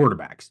multiple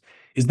quarterbacks,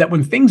 is that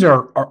when things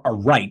are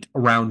right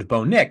around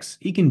Bo Nix,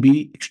 he can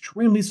be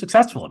extremely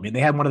successful. I mean, they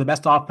had one of the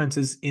best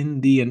offenses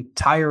in the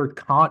entire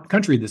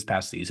country this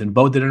past season.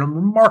 Bo did a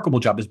remarkable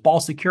job. His ball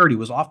security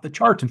was off the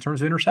charts in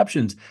terms of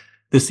interceptions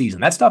this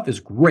season. That stuff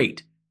is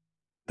great.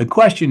 The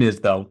question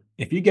is, though,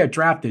 if you get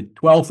drafted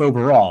 12th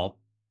overall,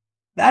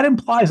 that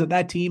implies that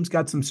that team's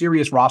got some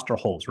serious roster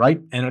holes,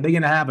 right? And are they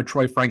going to have a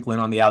Troy Franklin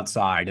on the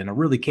outside and a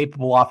really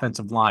capable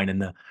offensive line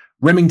and the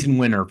Remington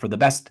winner for the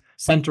best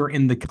center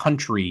in the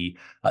country,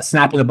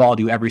 snapping the ball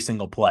to every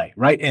single play,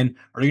 right? And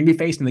are they going to be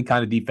facing the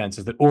kind of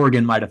defenses that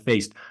Oregon might have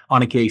faced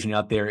on occasion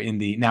out there in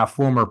the now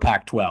former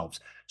Pac-12s?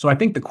 So I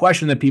think the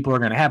question that people are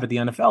going to have at the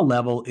NFL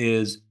level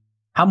is,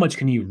 how much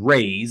can you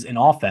raise an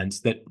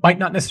offense that might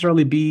not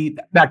necessarily be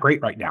that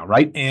great right now,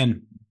 right?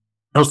 And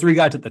those three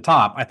guys at the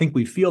top, I think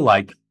we feel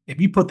like if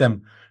you put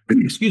them,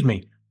 excuse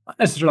me, not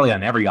necessarily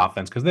on every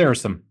offense, because there are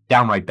some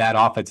downright bad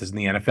offenses in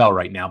the NFL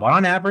right now, but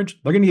on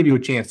average, they're going to give you a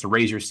chance to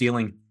raise your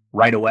ceiling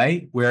right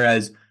away.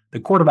 Whereas the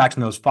quarterbacks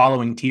in those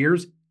following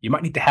tiers, you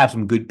might need to have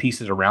some good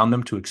pieces around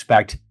them to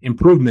expect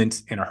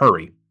improvements in a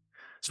hurry.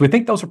 So we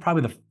think those are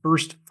probably the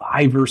first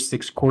 5 or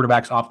 6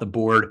 quarterbacks off the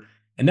board.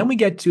 And then we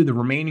get to the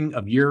remaining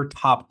of your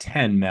top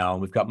 10, Mel.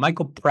 We've got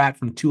Michael Pratt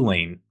from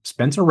Tulane,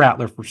 Spencer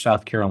Rattler for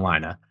South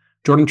Carolina,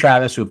 Jordan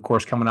Travis, who, of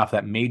course, coming off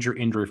that major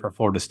injury for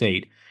Florida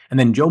State, and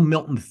then Joe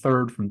Milton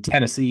III from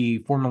Tennessee,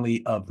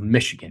 formerly of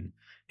Michigan.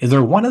 Is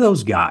there one of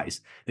those guys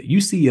that you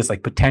see as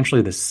like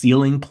potentially the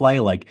ceiling play?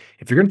 Like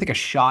if you're going to take a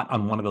shot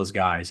on one of those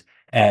guys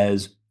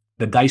as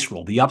the dice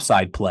roll, the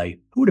upside play,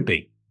 who would it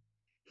be?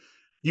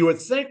 You would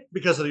think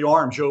because of the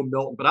arm, Joe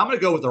Milton, but I'm going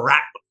to go with the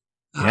Rattler.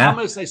 Yeah. I'm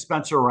going to say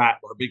Spencer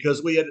Rattler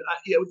because we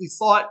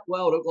thought,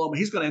 well, at Oklahoma,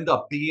 he's going to end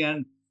up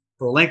being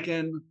for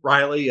Lincoln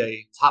Riley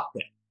a top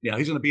pick.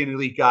 He's going to be an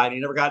elite guy. And he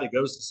never got it.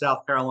 Goes to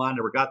South Carolina.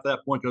 Never got to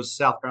that point. Goes to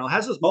South Carolina.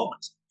 Has his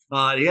moments.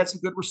 He had some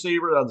good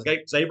receivers.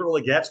 Xavier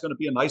Legette's going to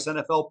be a nice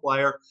NFL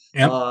player.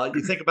 Yep.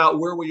 You think about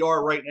where we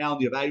are right now in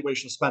the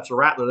evaluation of Spencer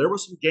Rattler. There were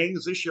some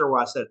games this year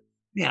where I said,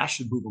 man, I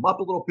should move him up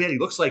a little bit. He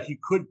looks like he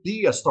could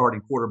be a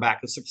starting quarterback,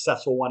 a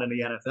successful one in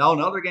the NFL.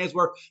 And other games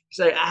where you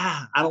say,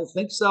 I don't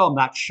think so. I'm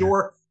not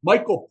sure.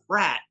 Michael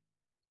Pratt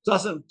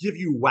doesn't give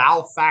you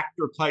wow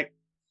factor type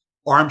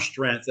arm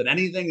strength and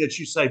anything that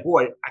you say,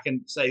 boy, I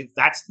can say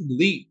that's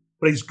elite,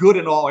 but he's good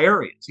in all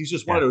areas. He's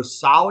just one of those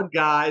solid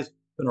guys,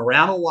 been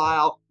around a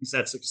while. He's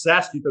had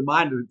success. Keep in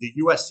mind the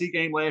USC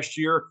game last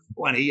year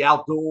when he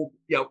outdueled,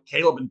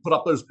 Caleb and put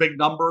up those big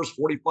numbers,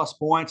 40 plus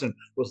points, and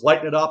was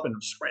lighting it up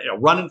and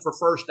running for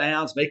first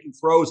downs, making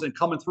throws and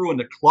coming through in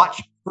the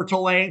clutch for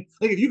Tulane. I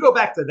think if you go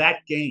back to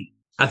that game,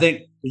 I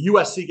think the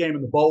USC game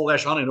in the bowl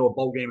last year, I don't know what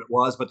bowl game it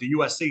was, but the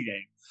USC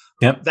game,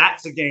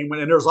 that's a game when,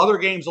 and there's other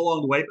games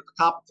along the way, but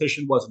the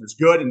competition wasn't as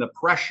good and the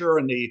pressure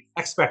and the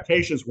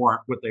expectations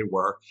weren't what they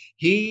were.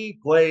 He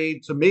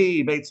played, to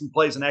me, made some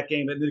plays in that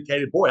game that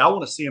indicated, boy, I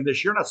want to see him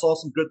this year. And I saw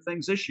some good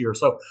things this year.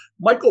 So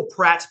Michael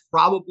Pratt's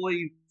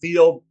probably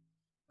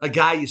a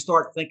guy you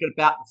start thinking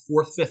about the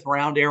 4th, 5th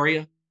round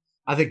area.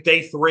 I think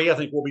day 3, I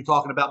think we'll be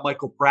talking about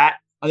Michael Pratt.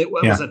 I think it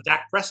was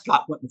Dak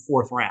Prescott went in the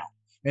 4th round.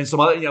 And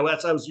some other,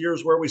 that's those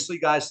years where we see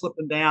guys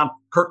slipping down.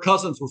 Kirk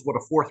Cousins was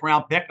a 4th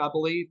round pick, I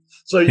believe.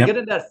 So you get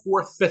in that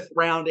 4th, 5th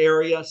round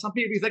area. Some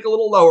people think a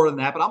little lower than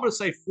that, but I'm going to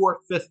say 4th,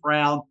 5th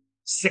round,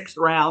 6th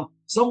round,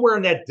 somewhere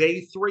in that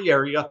day 3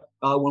 area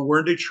when we're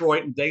in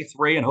Detroit in day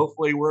 3, and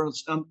hopefully we're in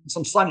some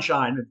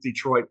sunshine in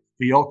Detroit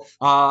field.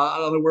 I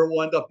don't know where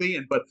we'll end up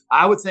being, but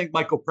I would think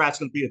Michael Pratt's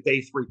going to be a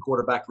day 3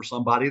 quarterback for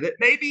somebody that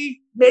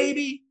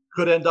maybe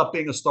could end up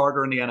being a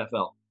starter in the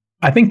NFL.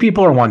 I think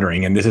people are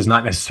wondering, and this is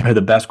not necessarily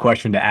the best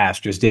question to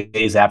ask just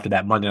days after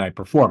that Monday night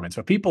performance,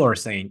 but people are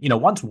saying,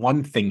 once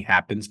one thing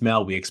happens,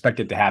 Mel, we expect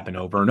it to happen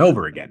over and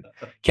over again.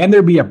 Can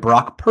there be a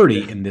Brock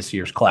Purdy in this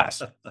year's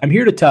class? I'm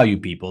here to tell you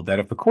people that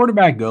if the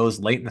quarterback goes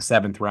late in the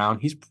 7th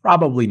round, he's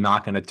probably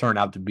not going to turn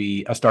out to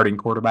be a starting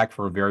quarterback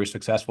for a very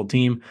successful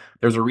team.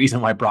 There's a reason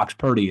why Brock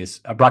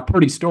Purdy's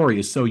story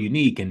is so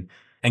unique and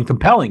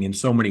compelling in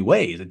so many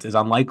ways. It's as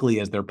unlikely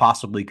as there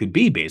possibly could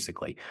be,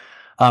 basically.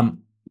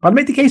 I'll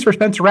make the case for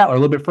Spencer Rattler a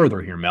little bit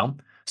further here, Mel.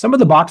 Some of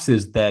the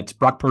boxes that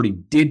Brock Purdy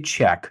did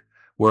check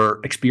were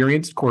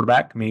experienced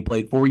quarterback. I mean, he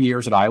played 4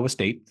 years at Iowa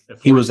State.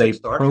 He was a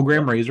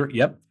program raiser.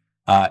 Yep.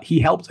 He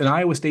helped an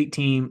Iowa State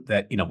team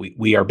that,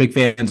 we are big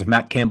fans of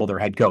Matt Campbell, their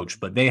head coach,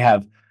 but they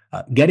have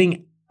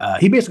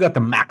he basically got the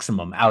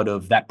maximum out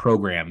of that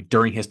program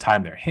during his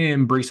time there.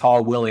 Him, Breece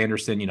Hall, Will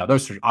Anderson,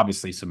 those are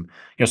obviously some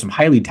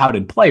highly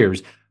touted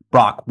players,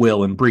 Brock,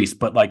 Will, and Breece.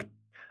 But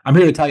I'm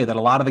here to tell you that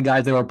a lot of the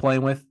guys they were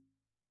playing with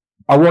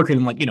are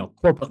working in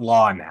corporate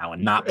law now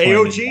and not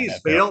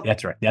AOGs, Phil.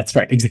 That's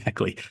right.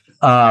 Exactly.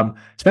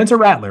 Spencer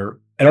Rattler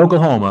at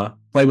Oklahoma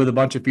played with a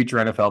bunch of future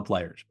NFL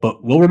players,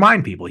 but we'll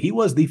remind people he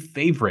was the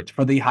favorite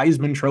for the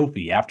Heisman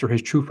Trophy after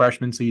his true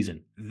freshman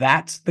season.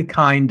 That's the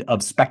kind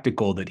of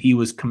spectacle that he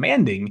was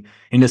commanding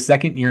in his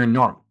second year in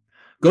Normal.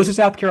 Goes to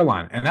South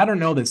Carolina, and I don't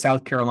know that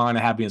South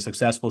Carolina having a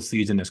successful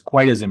season is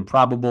quite as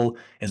improbable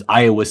as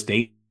Iowa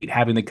State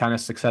having the kind of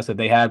success that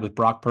they had with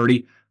Brock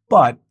Purdy.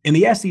 But in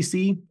the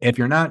SEC, if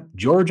you're not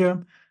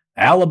Georgia,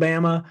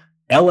 Alabama,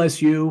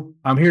 LSU,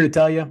 I'm here to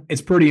tell you,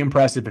 it's pretty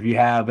impressive if you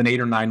have an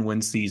 8 or 9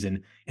 win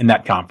season in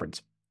that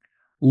conference.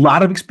 A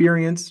lot of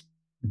experience,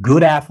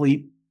 good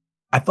athlete.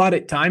 I thought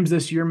at times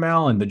this year,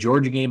 Mel, and the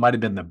Georgia game might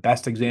have been the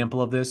best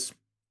example of this.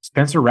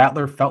 Spencer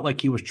Rattler felt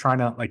like he was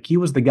he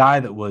was the guy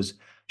that was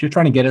just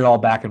trying to get it all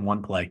back in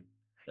one play.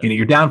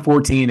 You're down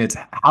 14. It's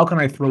how can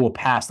I throw a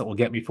pass that will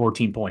get me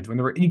 14 points?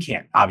 You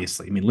can't,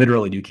 obviously.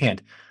 Literally, you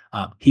can't.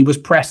 He was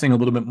pressing a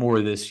little bit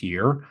more this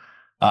year,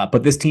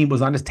 but this team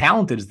was not as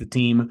talented as the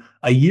team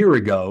a year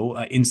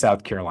ago in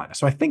South Carolina.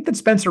 So I think that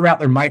Spencer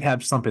Rattler might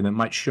have something that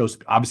might show,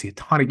 obviously, a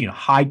ton of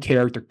high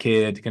character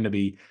kid, going to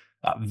be.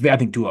 I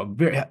think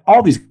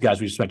all these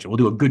guys we just mentioned will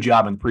do a good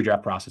job in the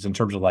pre-draft process in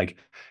terms of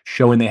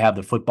showing they have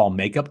the football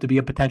makeup to be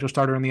a potential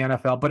starter in the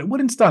NFL. But it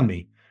wouldn't stun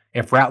me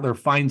if Rattler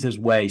finds his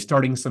way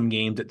starting some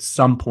games at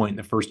some point in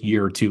the first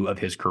year or two of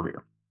his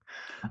career.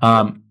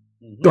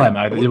 Go ahead,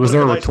 Matt. Was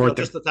there a retort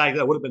there? Just the tag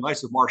that would have been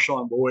nice if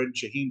Marshawn Lloyd,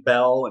 Shaheem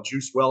Bell, and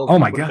Juice Wells would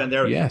have been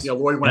there. Yes.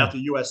 Lloyd went out to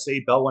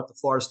USC, Bell went to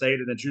Florida State,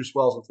 and then Juice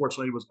Wells,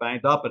 unfortunately, was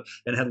banged up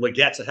and had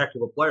Legette's a heck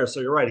of a player.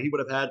 So you're right. He would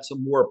have had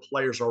some more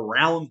players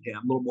around him,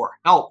 a little more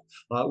help,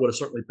 would have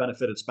certainly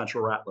benefited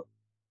Spencer Rattler.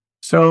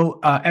 So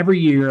every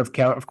year,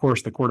 of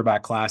course, the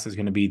quarterback class is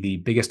going to be the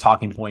biggest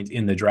talking point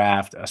in the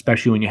draft,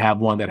 especially when you have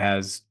one that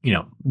has,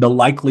 the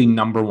likely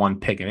number one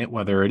pick in it,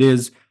 whether it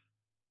is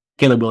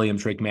Caleb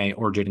Williams, Drake May,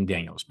 or Jaden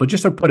Daniels. But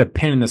just to put a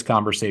pin in this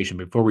conversation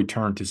before we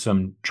turn to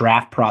some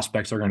draft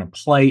prospects that are going to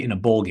play in a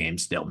bowl game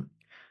still,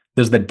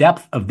 does the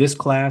depth of this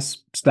class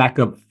stack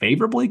up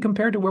favorably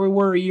compared to where we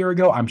were a year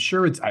ago? I'm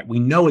sure we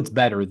know it's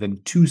better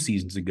than 2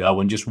 seasons ago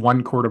when just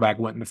one quarterback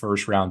went in the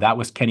first round. That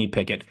was Kenny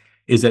Pickett.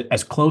 Is it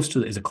close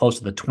to the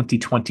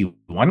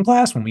 2021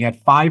 class when we had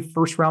 5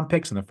 first-round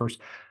picks in the first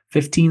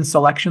 15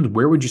 selections?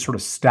 Where would you sort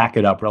of stack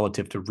it up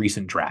relative to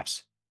recent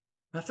drafts?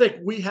 I think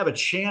we have a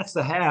chance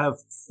to have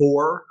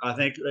 4. I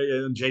think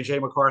J.J.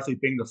 McCarthy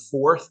being the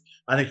 4th.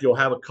 I think you'll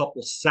have a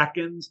couple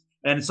seconds.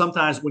 And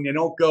sometimes when you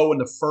don't go in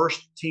the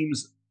first,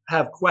 teams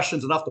have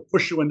questions enough to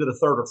push you into the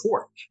 3rd or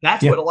 4th.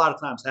 That's what a lot of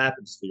times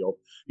happens, Field.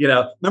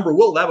 Remember,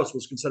 Will Levis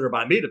was considered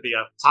by me to be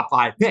a top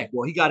 5 pick.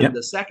 Well, he got into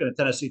the 2nd and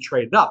Tennessee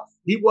traded up.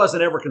 He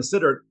wasn't ever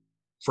considered,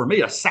 for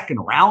me, a 2nd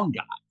round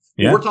guy.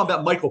 Yeah. We're talking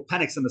about Michael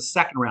Penix in the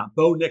 2nd round,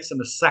 Bo Nix in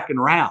the 2nd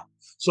round.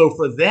 So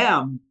for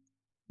them,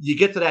 you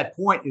get to that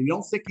point and you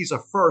don't think he's a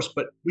 1st,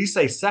 but we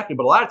say 2nd.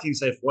 But a lot of teams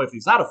say, well, if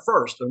he's not a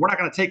 1st, then we're not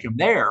going to take him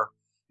there.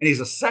 And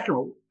he's a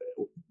 2nd.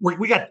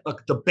 We got a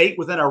debate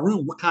within our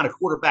room what kind of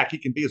quarterback he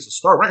can be as a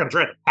starter. We're not going to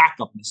draft a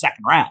backup in the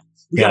 2nd round.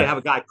 We got to have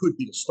a guy who could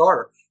be the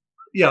starter.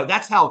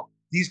 That's how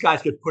these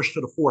guys get pushed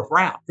to the 4th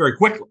round very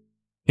quickly.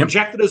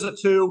 Projected as a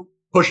 2,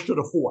 pushed to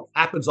the 4th.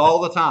 Happens all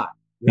the time.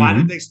 Why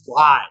did they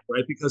slide?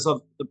 Right? Because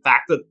of the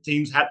fact that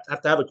teams have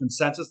to have a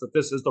consensus that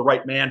this is the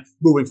right man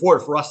moving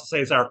forward for us to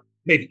say is our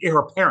maybe heir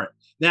apparent.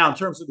 Now, in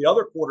terms of the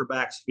other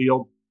quarterbacks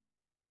Field,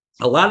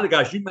 a lot of the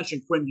guys you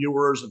mentioned, Quinn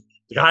Ewers, and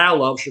the guy I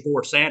love,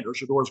 Shedeur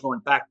Sanders. Shedeur is going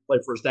back to play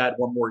for his dad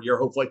one more year.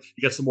 Hopefully,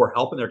 he gets some more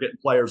help, and they're getting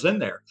players in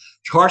there.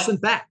 Carson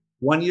Beck,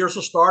 1 year as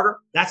a starter.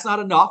 That's not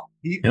enough.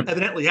 He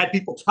evidently had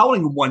people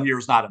telling him 1 year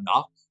is not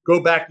enough. Go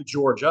back to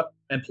Georgia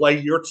and play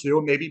year 2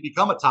 and maybe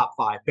become a top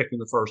 5 pick in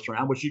the 1st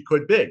round, which he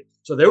could be.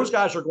 So those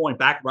guys are going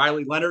back.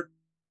 Riley Leonard,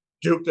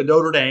 Duke to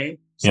Notre Dame,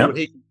 see what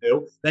he can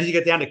do. Then you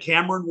get down to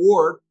Cameron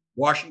Ward,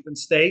 Washington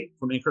State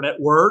from Incarnate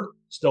Word,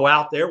 still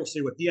out there. We'll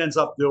see what he ends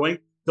up doing.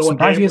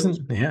 Surprised he isn't,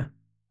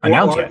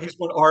 announced yet. He's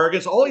going to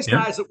Oregon. So all these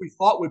guys that we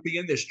thought would be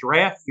in this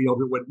draft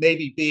field, it would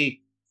maybe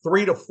be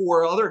 3 to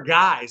 4 other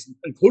guys,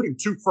 including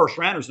 2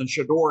 first-rounders in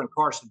Shedeur and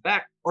Carson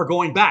Beck, are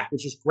going back,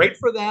 which is great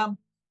for them.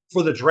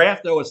 For the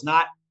draft, though, it's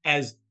not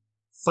as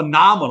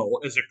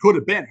phenomenal as it could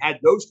have been had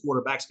those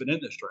quarterbacks been in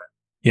this draft.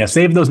 Yeah,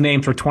 save those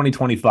names for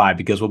 2025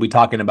 because we'll be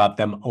talking about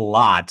them a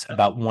lot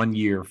about 1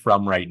 year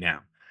from right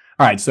now.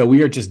 All right, so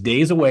we are just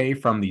days away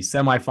from the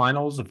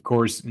semifinals. Of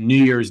course,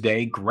 New Year's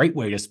Day, great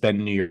way to spend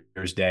New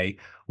Year's Day,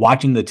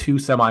 watching the 2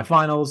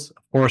 semifinals.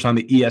 Of course, on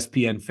the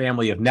ESPN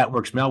family of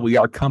networks, Mel, we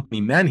are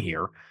company men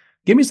here.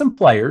 Give me some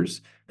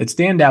players that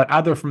stand out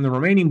either from the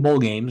remaining bowl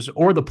games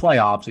or the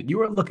playoffs that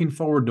you are looking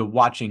forward to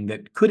watching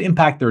that could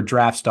impact their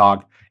draft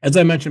stock. As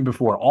I mentioned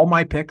before, all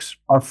my picks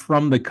are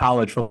from the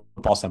college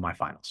football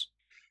semifinals.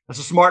 That's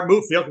a smart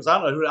move, Phil, because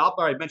I don't know who. I'll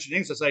probably mention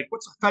names. It's like,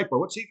 what's Kuiper?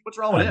 What's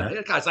wrong with him?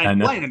 That guy's not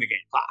playing in the game.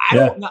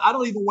 I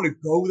don't even want to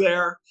go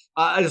there.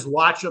 I just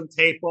watch them,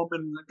 tape them,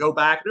 and go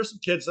back. There's some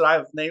kids that I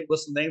have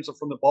listed names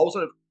from the bowls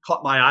that have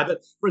caught my eye.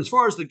 But as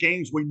far as the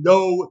games, we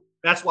know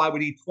that's why we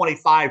need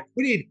 25.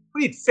 We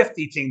need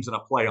 50 teams in a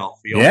playoff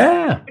field.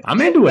 Yeah, I'm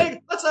into it.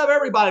 Let's have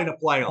everybody in a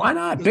playoff. Why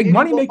not? Big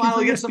money making.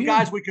 Finally get some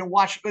guys we can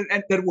watch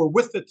and that were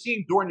with the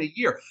team during the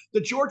year.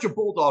 The Georgia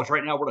Bulldogs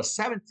right now were a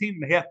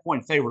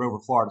 17.5-point favorite over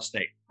Florida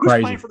State. Who's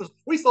playing for this?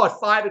 We thought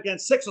 5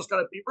 against 6 was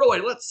going to be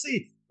really. Let's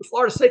see if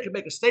Florida State can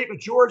make a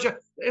statement. Georgia,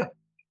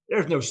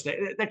 there's no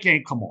state. That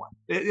game, come on.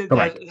 It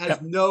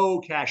has no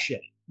cachet.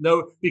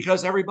 No,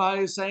 because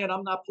everybody is saying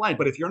I'm not playing.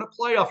 But if you're in a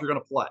playoff, you're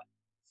going to play.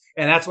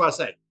 And that's why I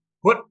say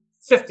put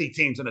 50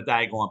 teams in a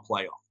daggone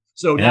playoff.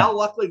 So now,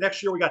 luckily,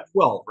 next year we got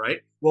 12, right?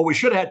 Well, we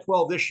should have had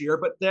 12 this year,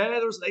 but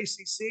there was an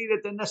ACC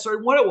that didn't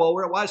necessarily want it. Well,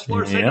 why is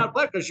Florida State not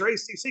playing? Because your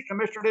ACC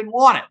commissioner didn't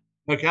want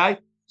it, okay?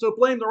 So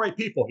blame the right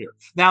people here.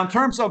 Now, in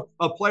terms of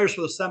players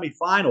for the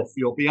semifinal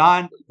field,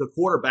 beyond the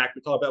quarterback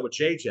we talked about with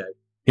JJ,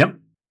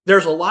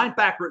 there's a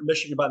linebacker at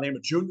Michigan by the name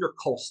of Junior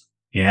Colson.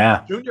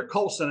 Yeah. Junior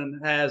Colson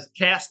has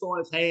cast on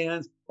his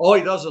hands. All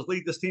he does is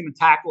lead this team in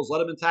tackles. Let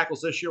him in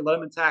tackles this year. Let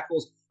him in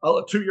tackles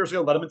 2 years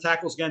ago. Let him in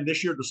tackles again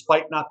this year,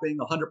 despite not being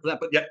 100%,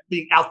 but yet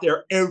being out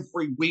there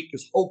every week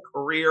his whole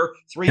career,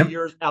 3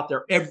 years out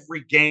there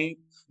every game.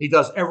 He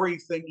does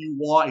everything you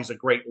want. He's a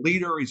great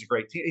leader. He's a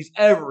great team. He's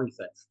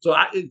everything. So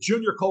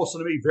Junior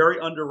Colson, to me, very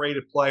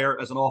underrated player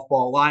as an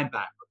off-ball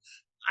linebacker.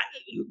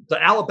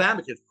 The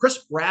Alabama kid,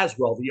 Chris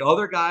Braswell, the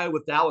other guy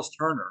with Dallas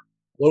Turner,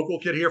 local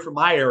kid here from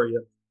my area,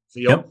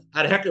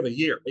 had a heck of a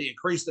year. He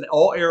increased in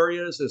all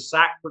areas. His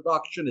sack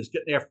production is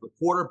getting after the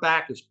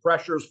quarterback. His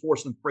pressures,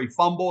 forcing 3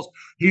 fumbles.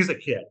 He's a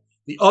kid.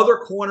 The other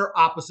corner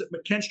opposite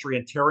McKinstry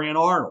and Terrion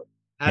Arnold.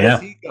 How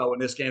does he go in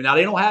this game? Now,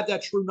 they don't have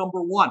that true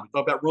number one. We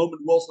talk about Roman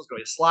Wilson's going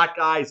to be a slot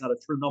guy. He's not a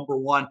true number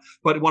one.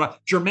 But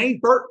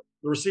Jermaine Burton,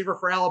 the receiver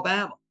for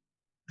Alabama,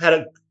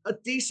 had a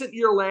decent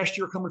year last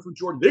year coming from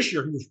Georgia. This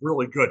year, he was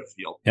really good,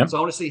 Field. So I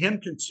want to see him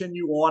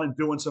continue on and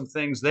doing some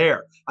things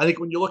there. I think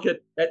when you look at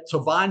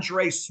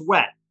Tavondre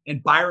Sweat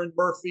and Byron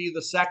Murphy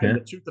the second, the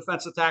 2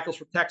 defensive tackles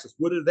for Texas,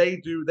 what do they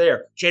do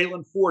there?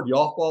 Jalen Ford, the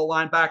off-ball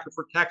linebacker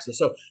for Texas.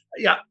 So,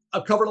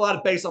 I've covered a lot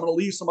of base. I'm going to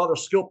leave some other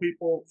skill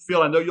people.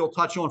 Phil, I know you'll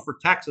touch on for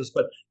Texas,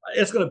 but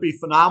it's going to be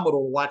phenomenal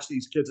to watch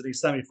these kids in these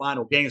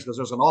semifinal games because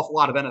there's an awful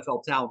lot of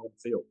NFL talent on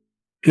the field.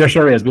 There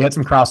sure is. We had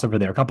some crossover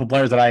there. A couple of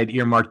players that I had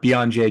earmarked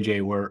beyond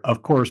JJ were,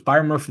 of course,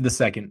 Byron Murphy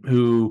II,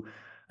 who,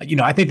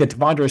 I think that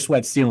Tavondre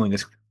Sweat's ceiling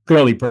is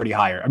clearly pretty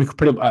higher. I mean,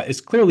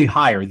 it's clearly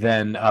higher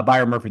than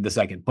Byron Murphy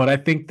II. But I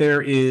think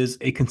there is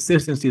a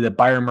consistency that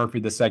Byron Murphy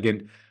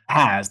II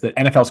has that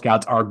NFL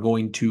scouts are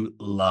going to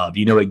love.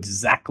 You know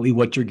exactly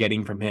what you're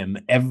getting from him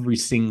every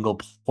single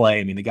play.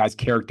 I mean, the guy's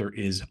character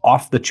is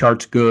off the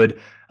charts good.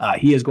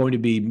 He is going to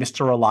be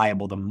Mr.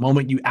 Reliable the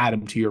moment you add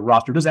him to your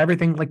roster. Does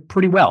everything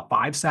pretty well.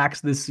 5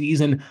 sacks this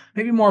season,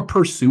 maybe more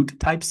pursuit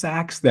type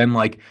sacks than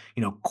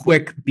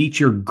quick beat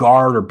your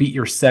guard or beat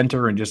your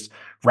center and just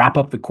wrap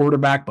up the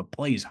quarterback, but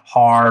plays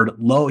hard,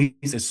 low.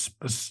 He's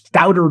a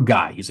stouter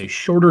guy. He's a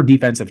shorter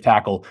defensive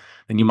tackle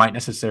than you might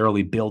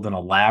necessarily build in a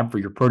lab for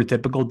your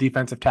prototypical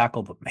defensive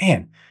tackle. But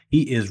man,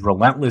 he is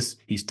relentless.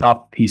 He's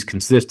tough. He's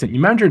consistent. You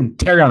mentioned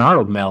Terrion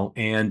Arnold, Mel,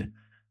 and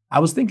I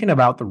was thinking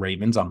about the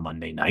Ravens on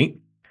Monday night.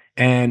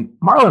 And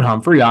Marlon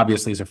Humphrey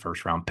obviously is a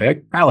first-round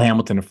pick. Kyle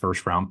Hamilton, a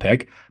first-round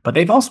pick. But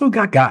they've also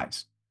got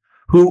guys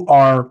who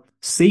are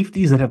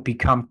safeties that have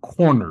become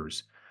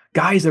corners,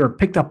 guys that are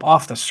picked up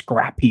off the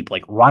scrap heap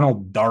like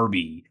Ronald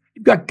Darby.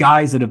 You've got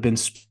guys that have been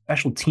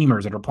special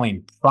teamers that are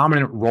playing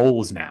prominent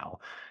roles now.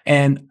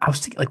 And I was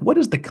thinking, what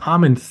is the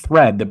common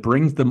thread that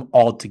brings them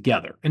all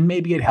together? And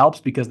maybe it helps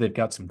because they've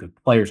got some good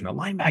players in the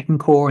linebacking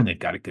core and they've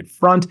got a good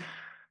front.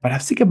 But I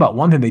was thinking about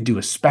one thing they do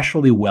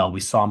especially well. We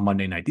saw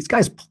Monday night. These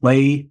guys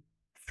play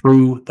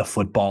through the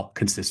football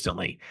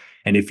consistently.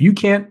 And if you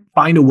can't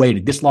find a way to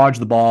dislodge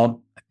the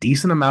ball a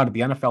decent amount at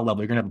the NFL level,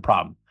 you're going to have a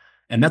problem.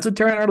 And that's what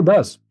Terrion Arnold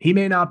does. He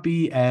may not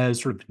be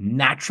as sort of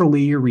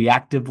naturally,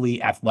 reactively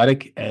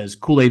athletic as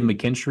Kool-Aid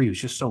McKinstry,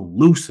 who's just so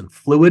loose and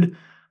fluid.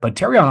 But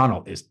Terrion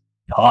Arnold is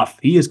tough.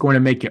 He is going to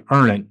make you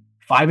earn it.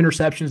 5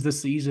 interceptions this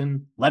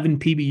season, 11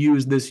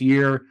 PBUs this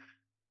year.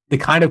 The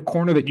kind of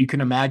corner that you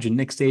can imagine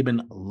Nick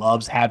Saban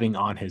loves having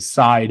on his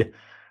side.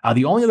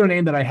 The only other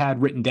name that I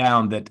had written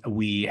down that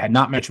we had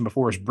not mentioned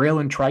before is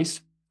Braylon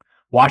Trice,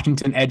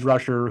 Washington edge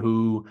rusher,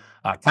 who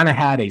kind of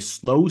had a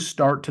slow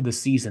start to the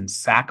season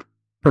sack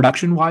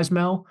production-wise,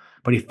 Mel,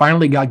 but he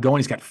finally got going.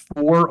 He's got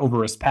 4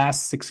 over his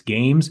past 6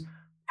 games.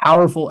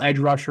 Powerful edge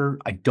rusher.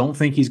 I don't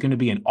think he's going to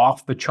be an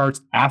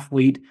off-the-charts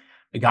athlete.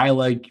 A guy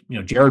like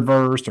Jared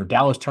Verse or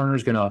Dallas Turner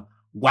is going to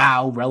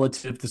wow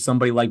relative to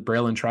somebody like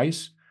Braylon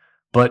Trice.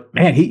 But,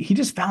 man, he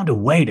just found a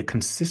way to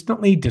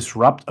consistently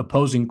disrupt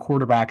opposing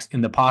quarterbacks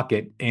in the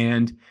pocket.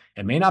 And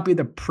it may not be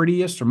the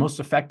prettiest or most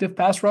effective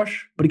pass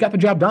rush, but he got the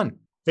job done.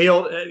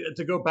 Field,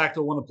 to go back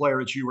to one of the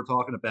players you were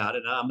talking about,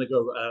 and I'm going to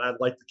go, I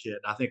like the kid.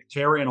 I think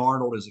Terrion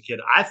Arnold is a kid.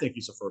 I think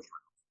he's a first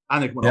rounder. I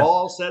think when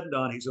all said and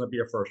done, he's going to be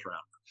a first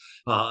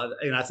rounder.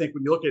 And I think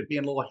when you look at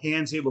being a little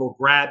handsy, a little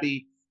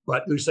grabby,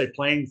 but you say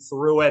playing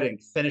through it and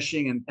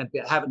finishing and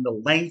having the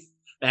length,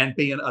 and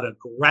being an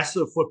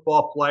aggressive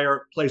football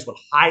player, plays with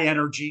high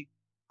energy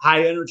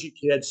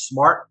kid,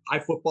 smart, high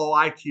football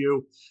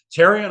IQ.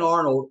 Terrion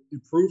Arnold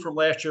improved from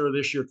last year to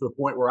this year to a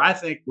point where I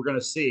think we're going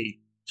to see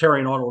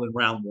Terrion Arnold in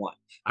round 1.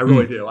 I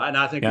really do. And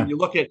I think when you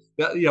look at,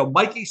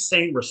 Mikey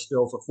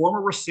Sainristil is a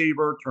former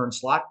receiver turned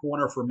slot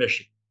corner for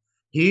Michigan.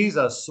 He's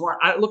a smart.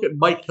 I look at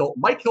Mike Hilton.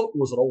 Mike Hilton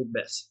was an Ole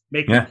Miss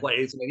making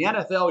plays. And in the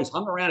NFL, he's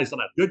hung around. He's done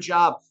a good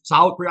job,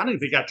 solid career. I don't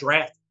even think he got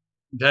drafted.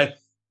 Okay.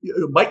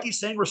 Mikey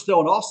Sainristil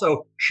and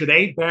also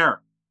Sinead Barron.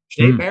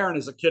 Shea Barron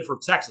is a kid from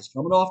Texas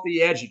coming off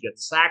the edge. He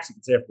gets sacks. He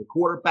gets after the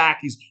quarterback.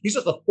 He's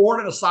just a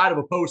thorn in the side of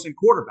opposing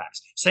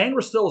quarterbacks.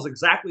 Sanders still is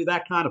exactly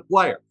that kind of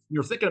player.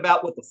 You're thinking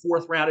about what the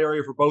fourth round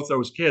area for both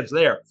those kids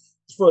there.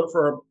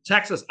 For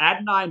Texas,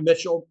 Adonai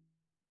Mitchell,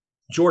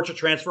 Georgia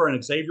transfer,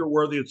 and Xavier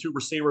Worthy, the two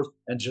receivers,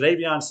 and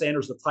Jadavion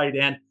Sanders, the tight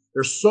end.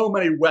 There's so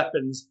many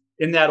weapons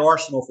in that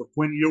arsenal for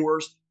Quinn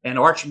Ewers. And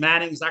Arch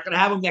Manning's not going to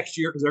have them next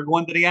year because they're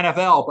going to the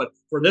NFL. But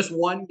for this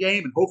one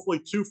game, and hopefully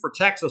two for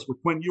Texas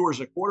with Quinn Ewers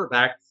at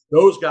quarterback,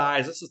 those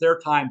guys, this is their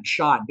time to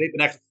shine. They've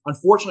been excellent.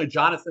 Unfortunately,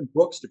 Jonathan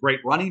Brooks, the great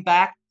running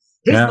back,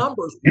 his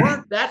numbers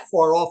weren't that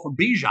far off from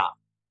Bijan.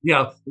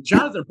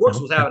 Jonathan Brooks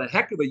was having a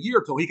heck of a year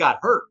until he got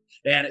hurt.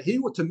 And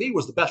he, to me,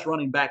 was the best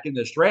running back in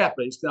this draft,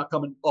 but he's now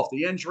coming off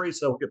the injury,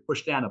 so he'll get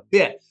pushed down a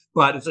bit.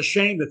 But it's a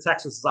shame that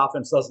Texas's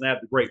offense doesn't have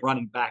the great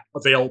running back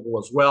available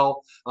as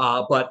well.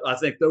 But I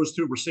think those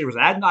two receivers,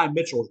 Adonai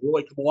Mitchell, has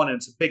really come on, and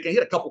it's a big game. He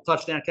had a couple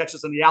touchdown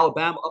catches in the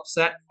Alabama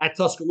upset at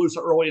Tuscaloosa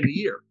early in the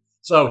year.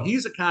 So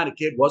he's the kind of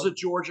kid, was at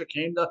Georgia,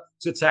 came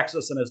to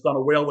Texas, and has done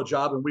a whale of a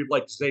job. And we've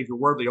liked Xavier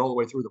Worthy all the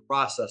way through the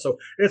process. So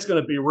it's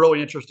going to be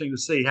really interesting to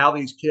see how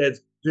these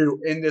kids do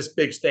in this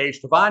big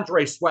stage.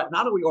 T'Vondre Sweat,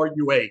 not only are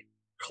you a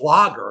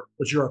clogger,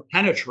 but you're a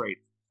penetrator.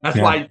 That's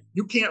why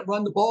you can't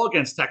run the ball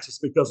against Texas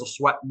because of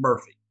Sweat and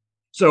Murphy.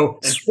 So,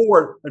 and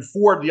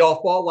Ford, the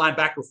off-ball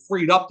linebacker,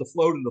 freed up to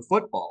float in the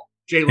football.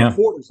 Jalen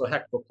Ford is a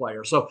heck of a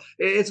player. So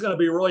it's going to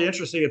be really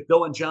interesting if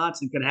Dillon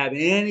Johnson can have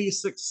any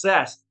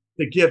success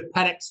to give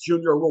Penix Jr.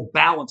 a little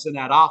balance in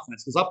that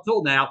offense. Because up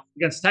till now,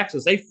 against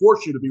Texas, they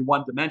force you to be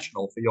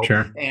one-dimensional, Field.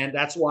 Sure. And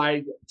that's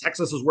why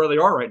Texas is where they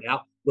are right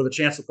now, with a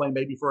chance to play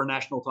maybe for a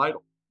national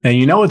title. And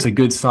it's a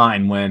good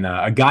sign when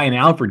a guy in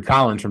Alfred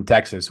Collins from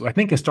Texas, who I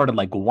think has started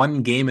like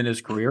one game in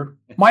his career,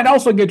 might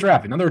also get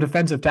drafted. Another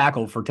defensive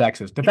tackle for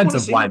Texas.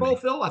 Defensive lineman.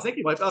 Senior Bowl, Phil? I think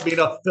he might.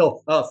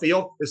 Phil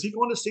Field. Is he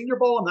going to Senior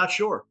Bowl? I'm not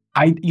sure.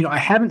 I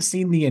haven't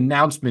seen the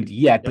announcement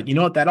yet, but you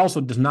know what? That also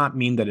does not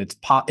mean that it's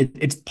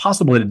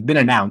possible that it's been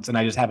announced and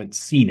I just haven't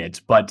seen it.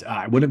 But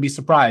I wouldn't be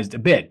surprised a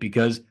bit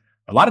because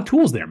a lot of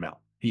tools there, Mel.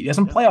 He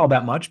doesn't play all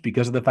that much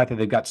because of the fact that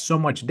they've got so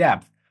much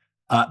depth.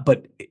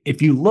 But if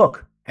you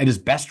look at his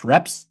best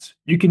reps,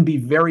 you can be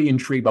very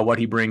intrigued by what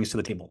he brings to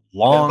the table.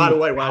 Long, by the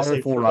way, when I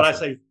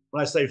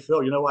say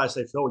Phil, you know why I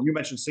say Phil? You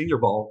mentioned Senior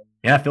Bowl.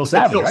 Yeah, Phil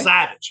Savage. Phil right?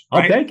 Savage.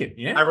 Right? I'll take it.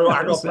 Yeah,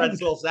 our good friend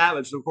Phil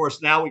Savage. Of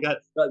course, now we got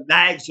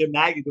Jim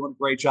Nagy doing a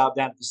great job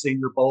down at the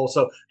Senior Bowl.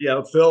 So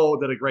Phil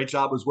did a great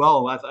job as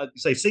well. I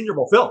say Senior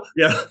Bowl, Phil.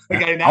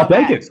 I'll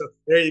take it. So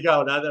there you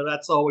go. Now,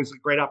 that's always a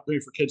great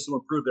opportunity for kids to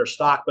improve their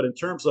stock. But in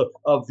terms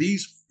of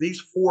these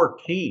four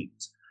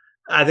teams,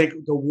 I think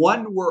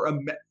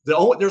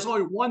there's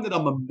only one that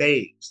I'm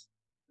amazed,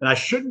 and I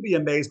shouldn't be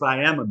amazed, but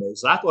I am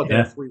amazed. I thought they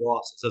had 3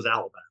 losses as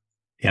Alabama.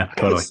 Yeah,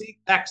 totally. I could see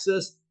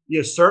Texas.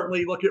 You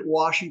certainly look at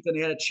Washington;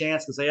 they had a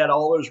chance because they had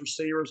all those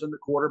receivers and the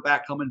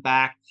quarterback coming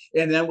back.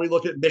 And then we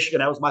look at Michigan.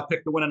 That was my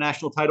pick to win a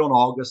national title in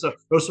August. So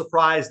no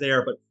surprise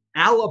there. But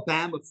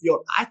Alabama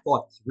Field, I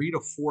thought 3 to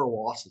 4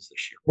 losses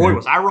this year. Boy,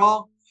 was I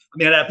wrong. I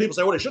mean, people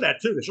say, well, they should have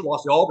had 2. They should have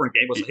lost the Auburn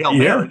game. It was a Hail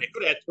Mary. They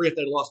could have had 3 if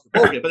they lost the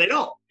bowl game, but they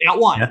don't. They got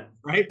 1,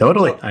 right?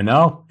 Totally. So, I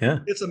know. Yeah.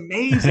 It's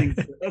amazing.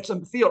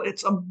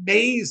 It's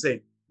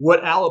amazing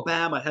what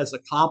Alabama has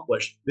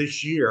accomplished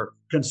this year,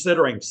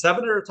 considering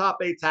 7 of their top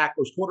 8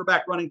 tacklers,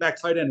 quarterback, running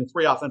back, tight end, and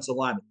 3 offensive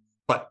linemen.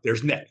 But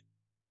there's Nick.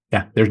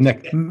 Yeah, there's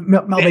Nick.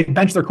 Mel, they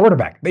benched their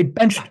quarterback. They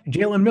benched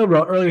Jalen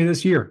Milroe earlier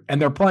this year,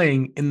 and they're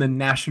playing in the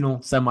national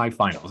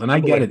semifinals. And I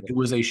get it. It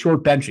was a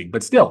short benching,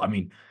 but still, I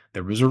mean,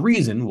 there was a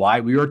reason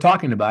why we were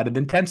talking about it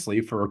intensely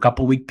for a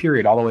couple-week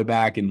period all the way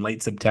back in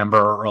late September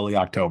or early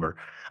October.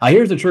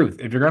 Here's the truth.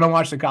 If you're going to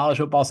watch the college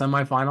football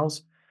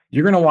semifinals,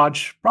 you're going to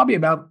watch probably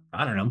about,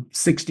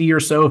 60 or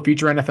so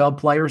future NFL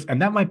players.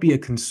 And that might be a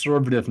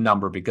conservative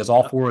number because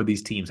all 4 of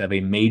these teams have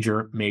a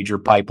major, major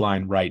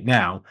pipeline right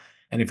now.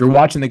 And if you're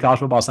watching the college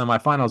football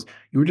semifinals,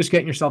 you were just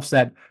getting yourself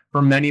set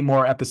for many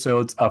more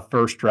episodes of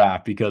First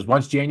Draft because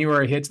once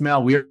January hits,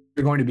 Mel, we're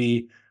going to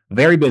be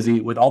very busy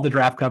with all the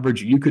draft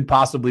coverage you could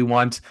possibly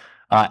want.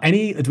 Do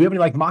we have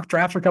any mock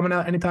drafts are coming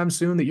out anytime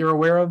soon that you're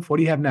aware of? What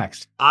do you have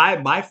next?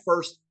 I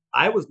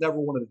was never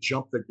wanted to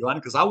jump the gun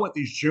because I want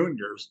these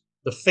juniors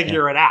to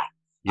figure it out.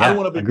 I don't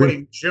want to be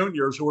putting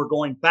juniors who are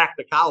going back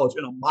to college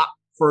in a mock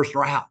first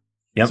round.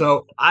 Yep.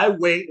 So I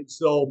wait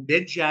until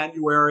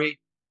mid-January.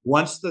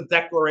 Once the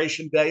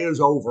declaration day is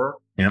over,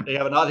 they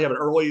have an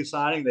early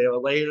signing. They have a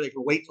later. They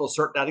can wait till a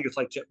certain. I think it's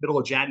like middle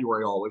of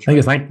January always. I think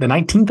it's the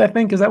 19th. I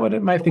think is that what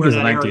it might think is the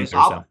 19th or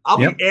so.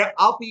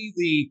 I'll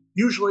be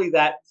usually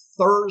that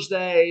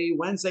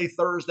Wednesday,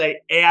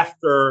 Thursday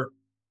after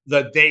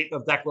the date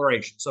of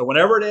declaration. So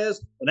whenever it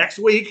is, the next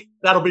week,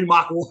 that'll be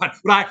mock 1.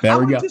 But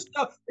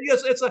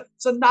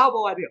it's a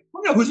novel idea. I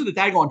don't know who's in the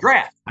daggone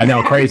draft. I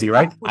know, crazy,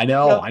 right? I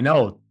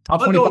know. top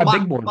But no, 25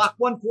 big boards. Mock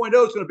 1.0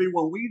 is going to be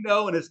when we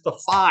know and it's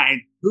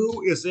defined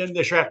who is in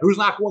this draft, who's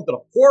not going to the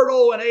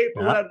portal in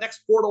April,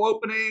 next portal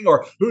opening,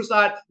 or who's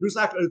not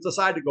going to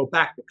decide to go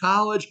back to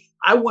college.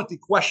 I want the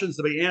questions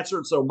to be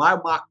answered. So my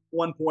Mock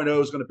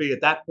 1.0 is going to be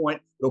at that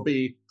point. It'll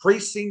be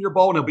pre-Senior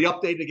Bowl, and it'll be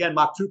updated again.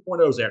 Mock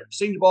 2.0 is after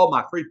Senior Bowl.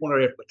 Mock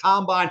 3.0 after the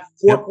Combine.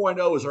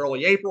 4.0 is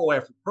early April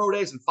after Pro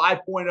Days, and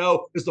 5.0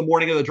 is the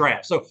morning of the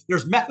draft. So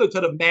there's method to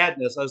the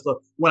madness as to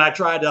when I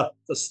tried to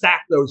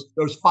stack those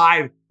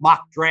 5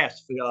 mock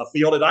drafts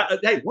fielded.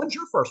 Hey, when's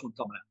your first one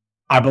coming out?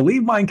 I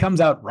believe mine comes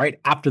out right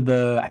after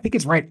I think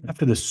it's right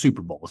after the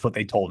Super Bowl is what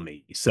they told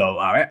me. So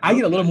I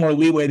get a little more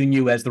leeway than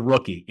you as the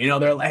rookie.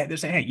 They're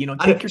saying, hey,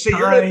 take your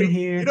time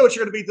here. You know what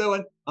you're going to be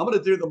doing? I'm going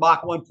to do the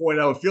Mock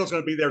 1.0. Phil's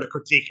going to be there to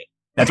critique it.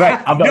 That's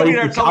right. I'll be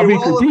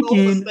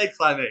critiquing.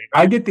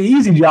 I get the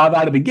easy job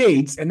out of the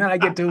gates, and then I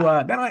get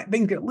to then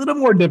things get a little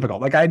more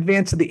difficult. Like I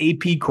advance to the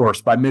AP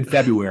course by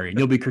mid-February, and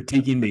you'll be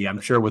critiquing me,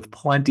 I'm sure, with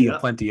plenty of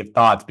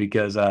thoughts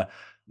because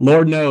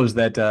Lord knows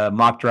that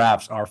mock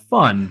drafts are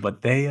fun,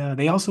 but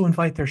they also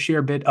invite their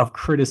fair bit of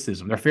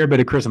criticism,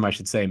 I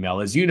should say,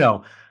 Mel. As you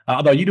know,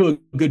 although you do a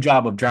good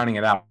job of drowning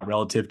it out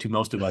relative to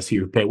most of us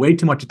here who pay way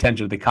too much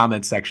attention to the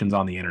comment sections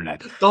on the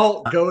internet.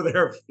 Don't go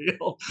there,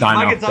 Phil.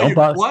 I can tell you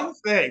one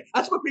thing.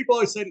 That's what people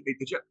always say to me.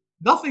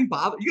 Nothing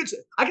bothers you.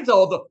 I can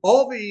tell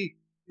all the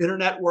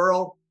internet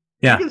world.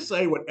 You can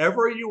say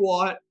whatever you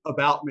want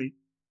about me.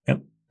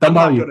 Yep. I'm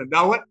not going to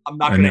know it. I'm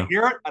not going to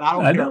hear it, and I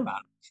don't care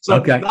about it. So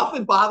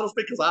nothing bothers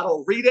me because I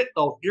don't read it,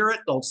 don't hear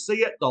it, don't see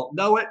it, don't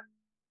know it.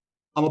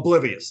 I'm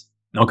oblivious.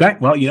 Okay.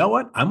 Well, you know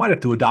what? I might have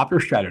to adopt your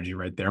strategy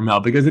right there, Mel,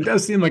 because it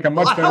does seem like a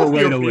much better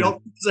way to live.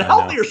 It's a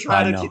healthier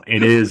strategy. I know.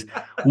 It is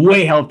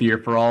way healthier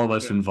for all of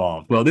us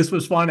involved. Well, this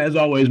was fun as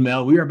always,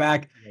 Mel. We are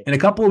back in a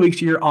couple of weeks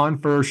here on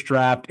First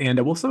Draft, and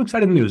we'll have some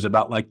exciting news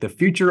about the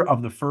future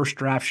of the First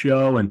Draft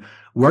show and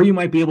where you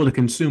might be able to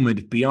consume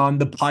it beyond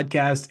the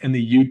podcast and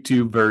the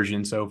YouTube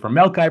version. So for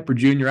Mel Kiper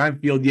Jr., I'm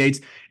Field Yates.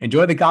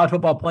 Enjoy the college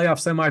football playoff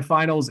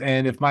semifinals,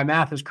 and if my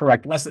math is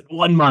correct, less than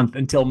 1 month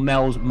until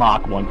Mel's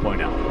Mock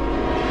 1.0.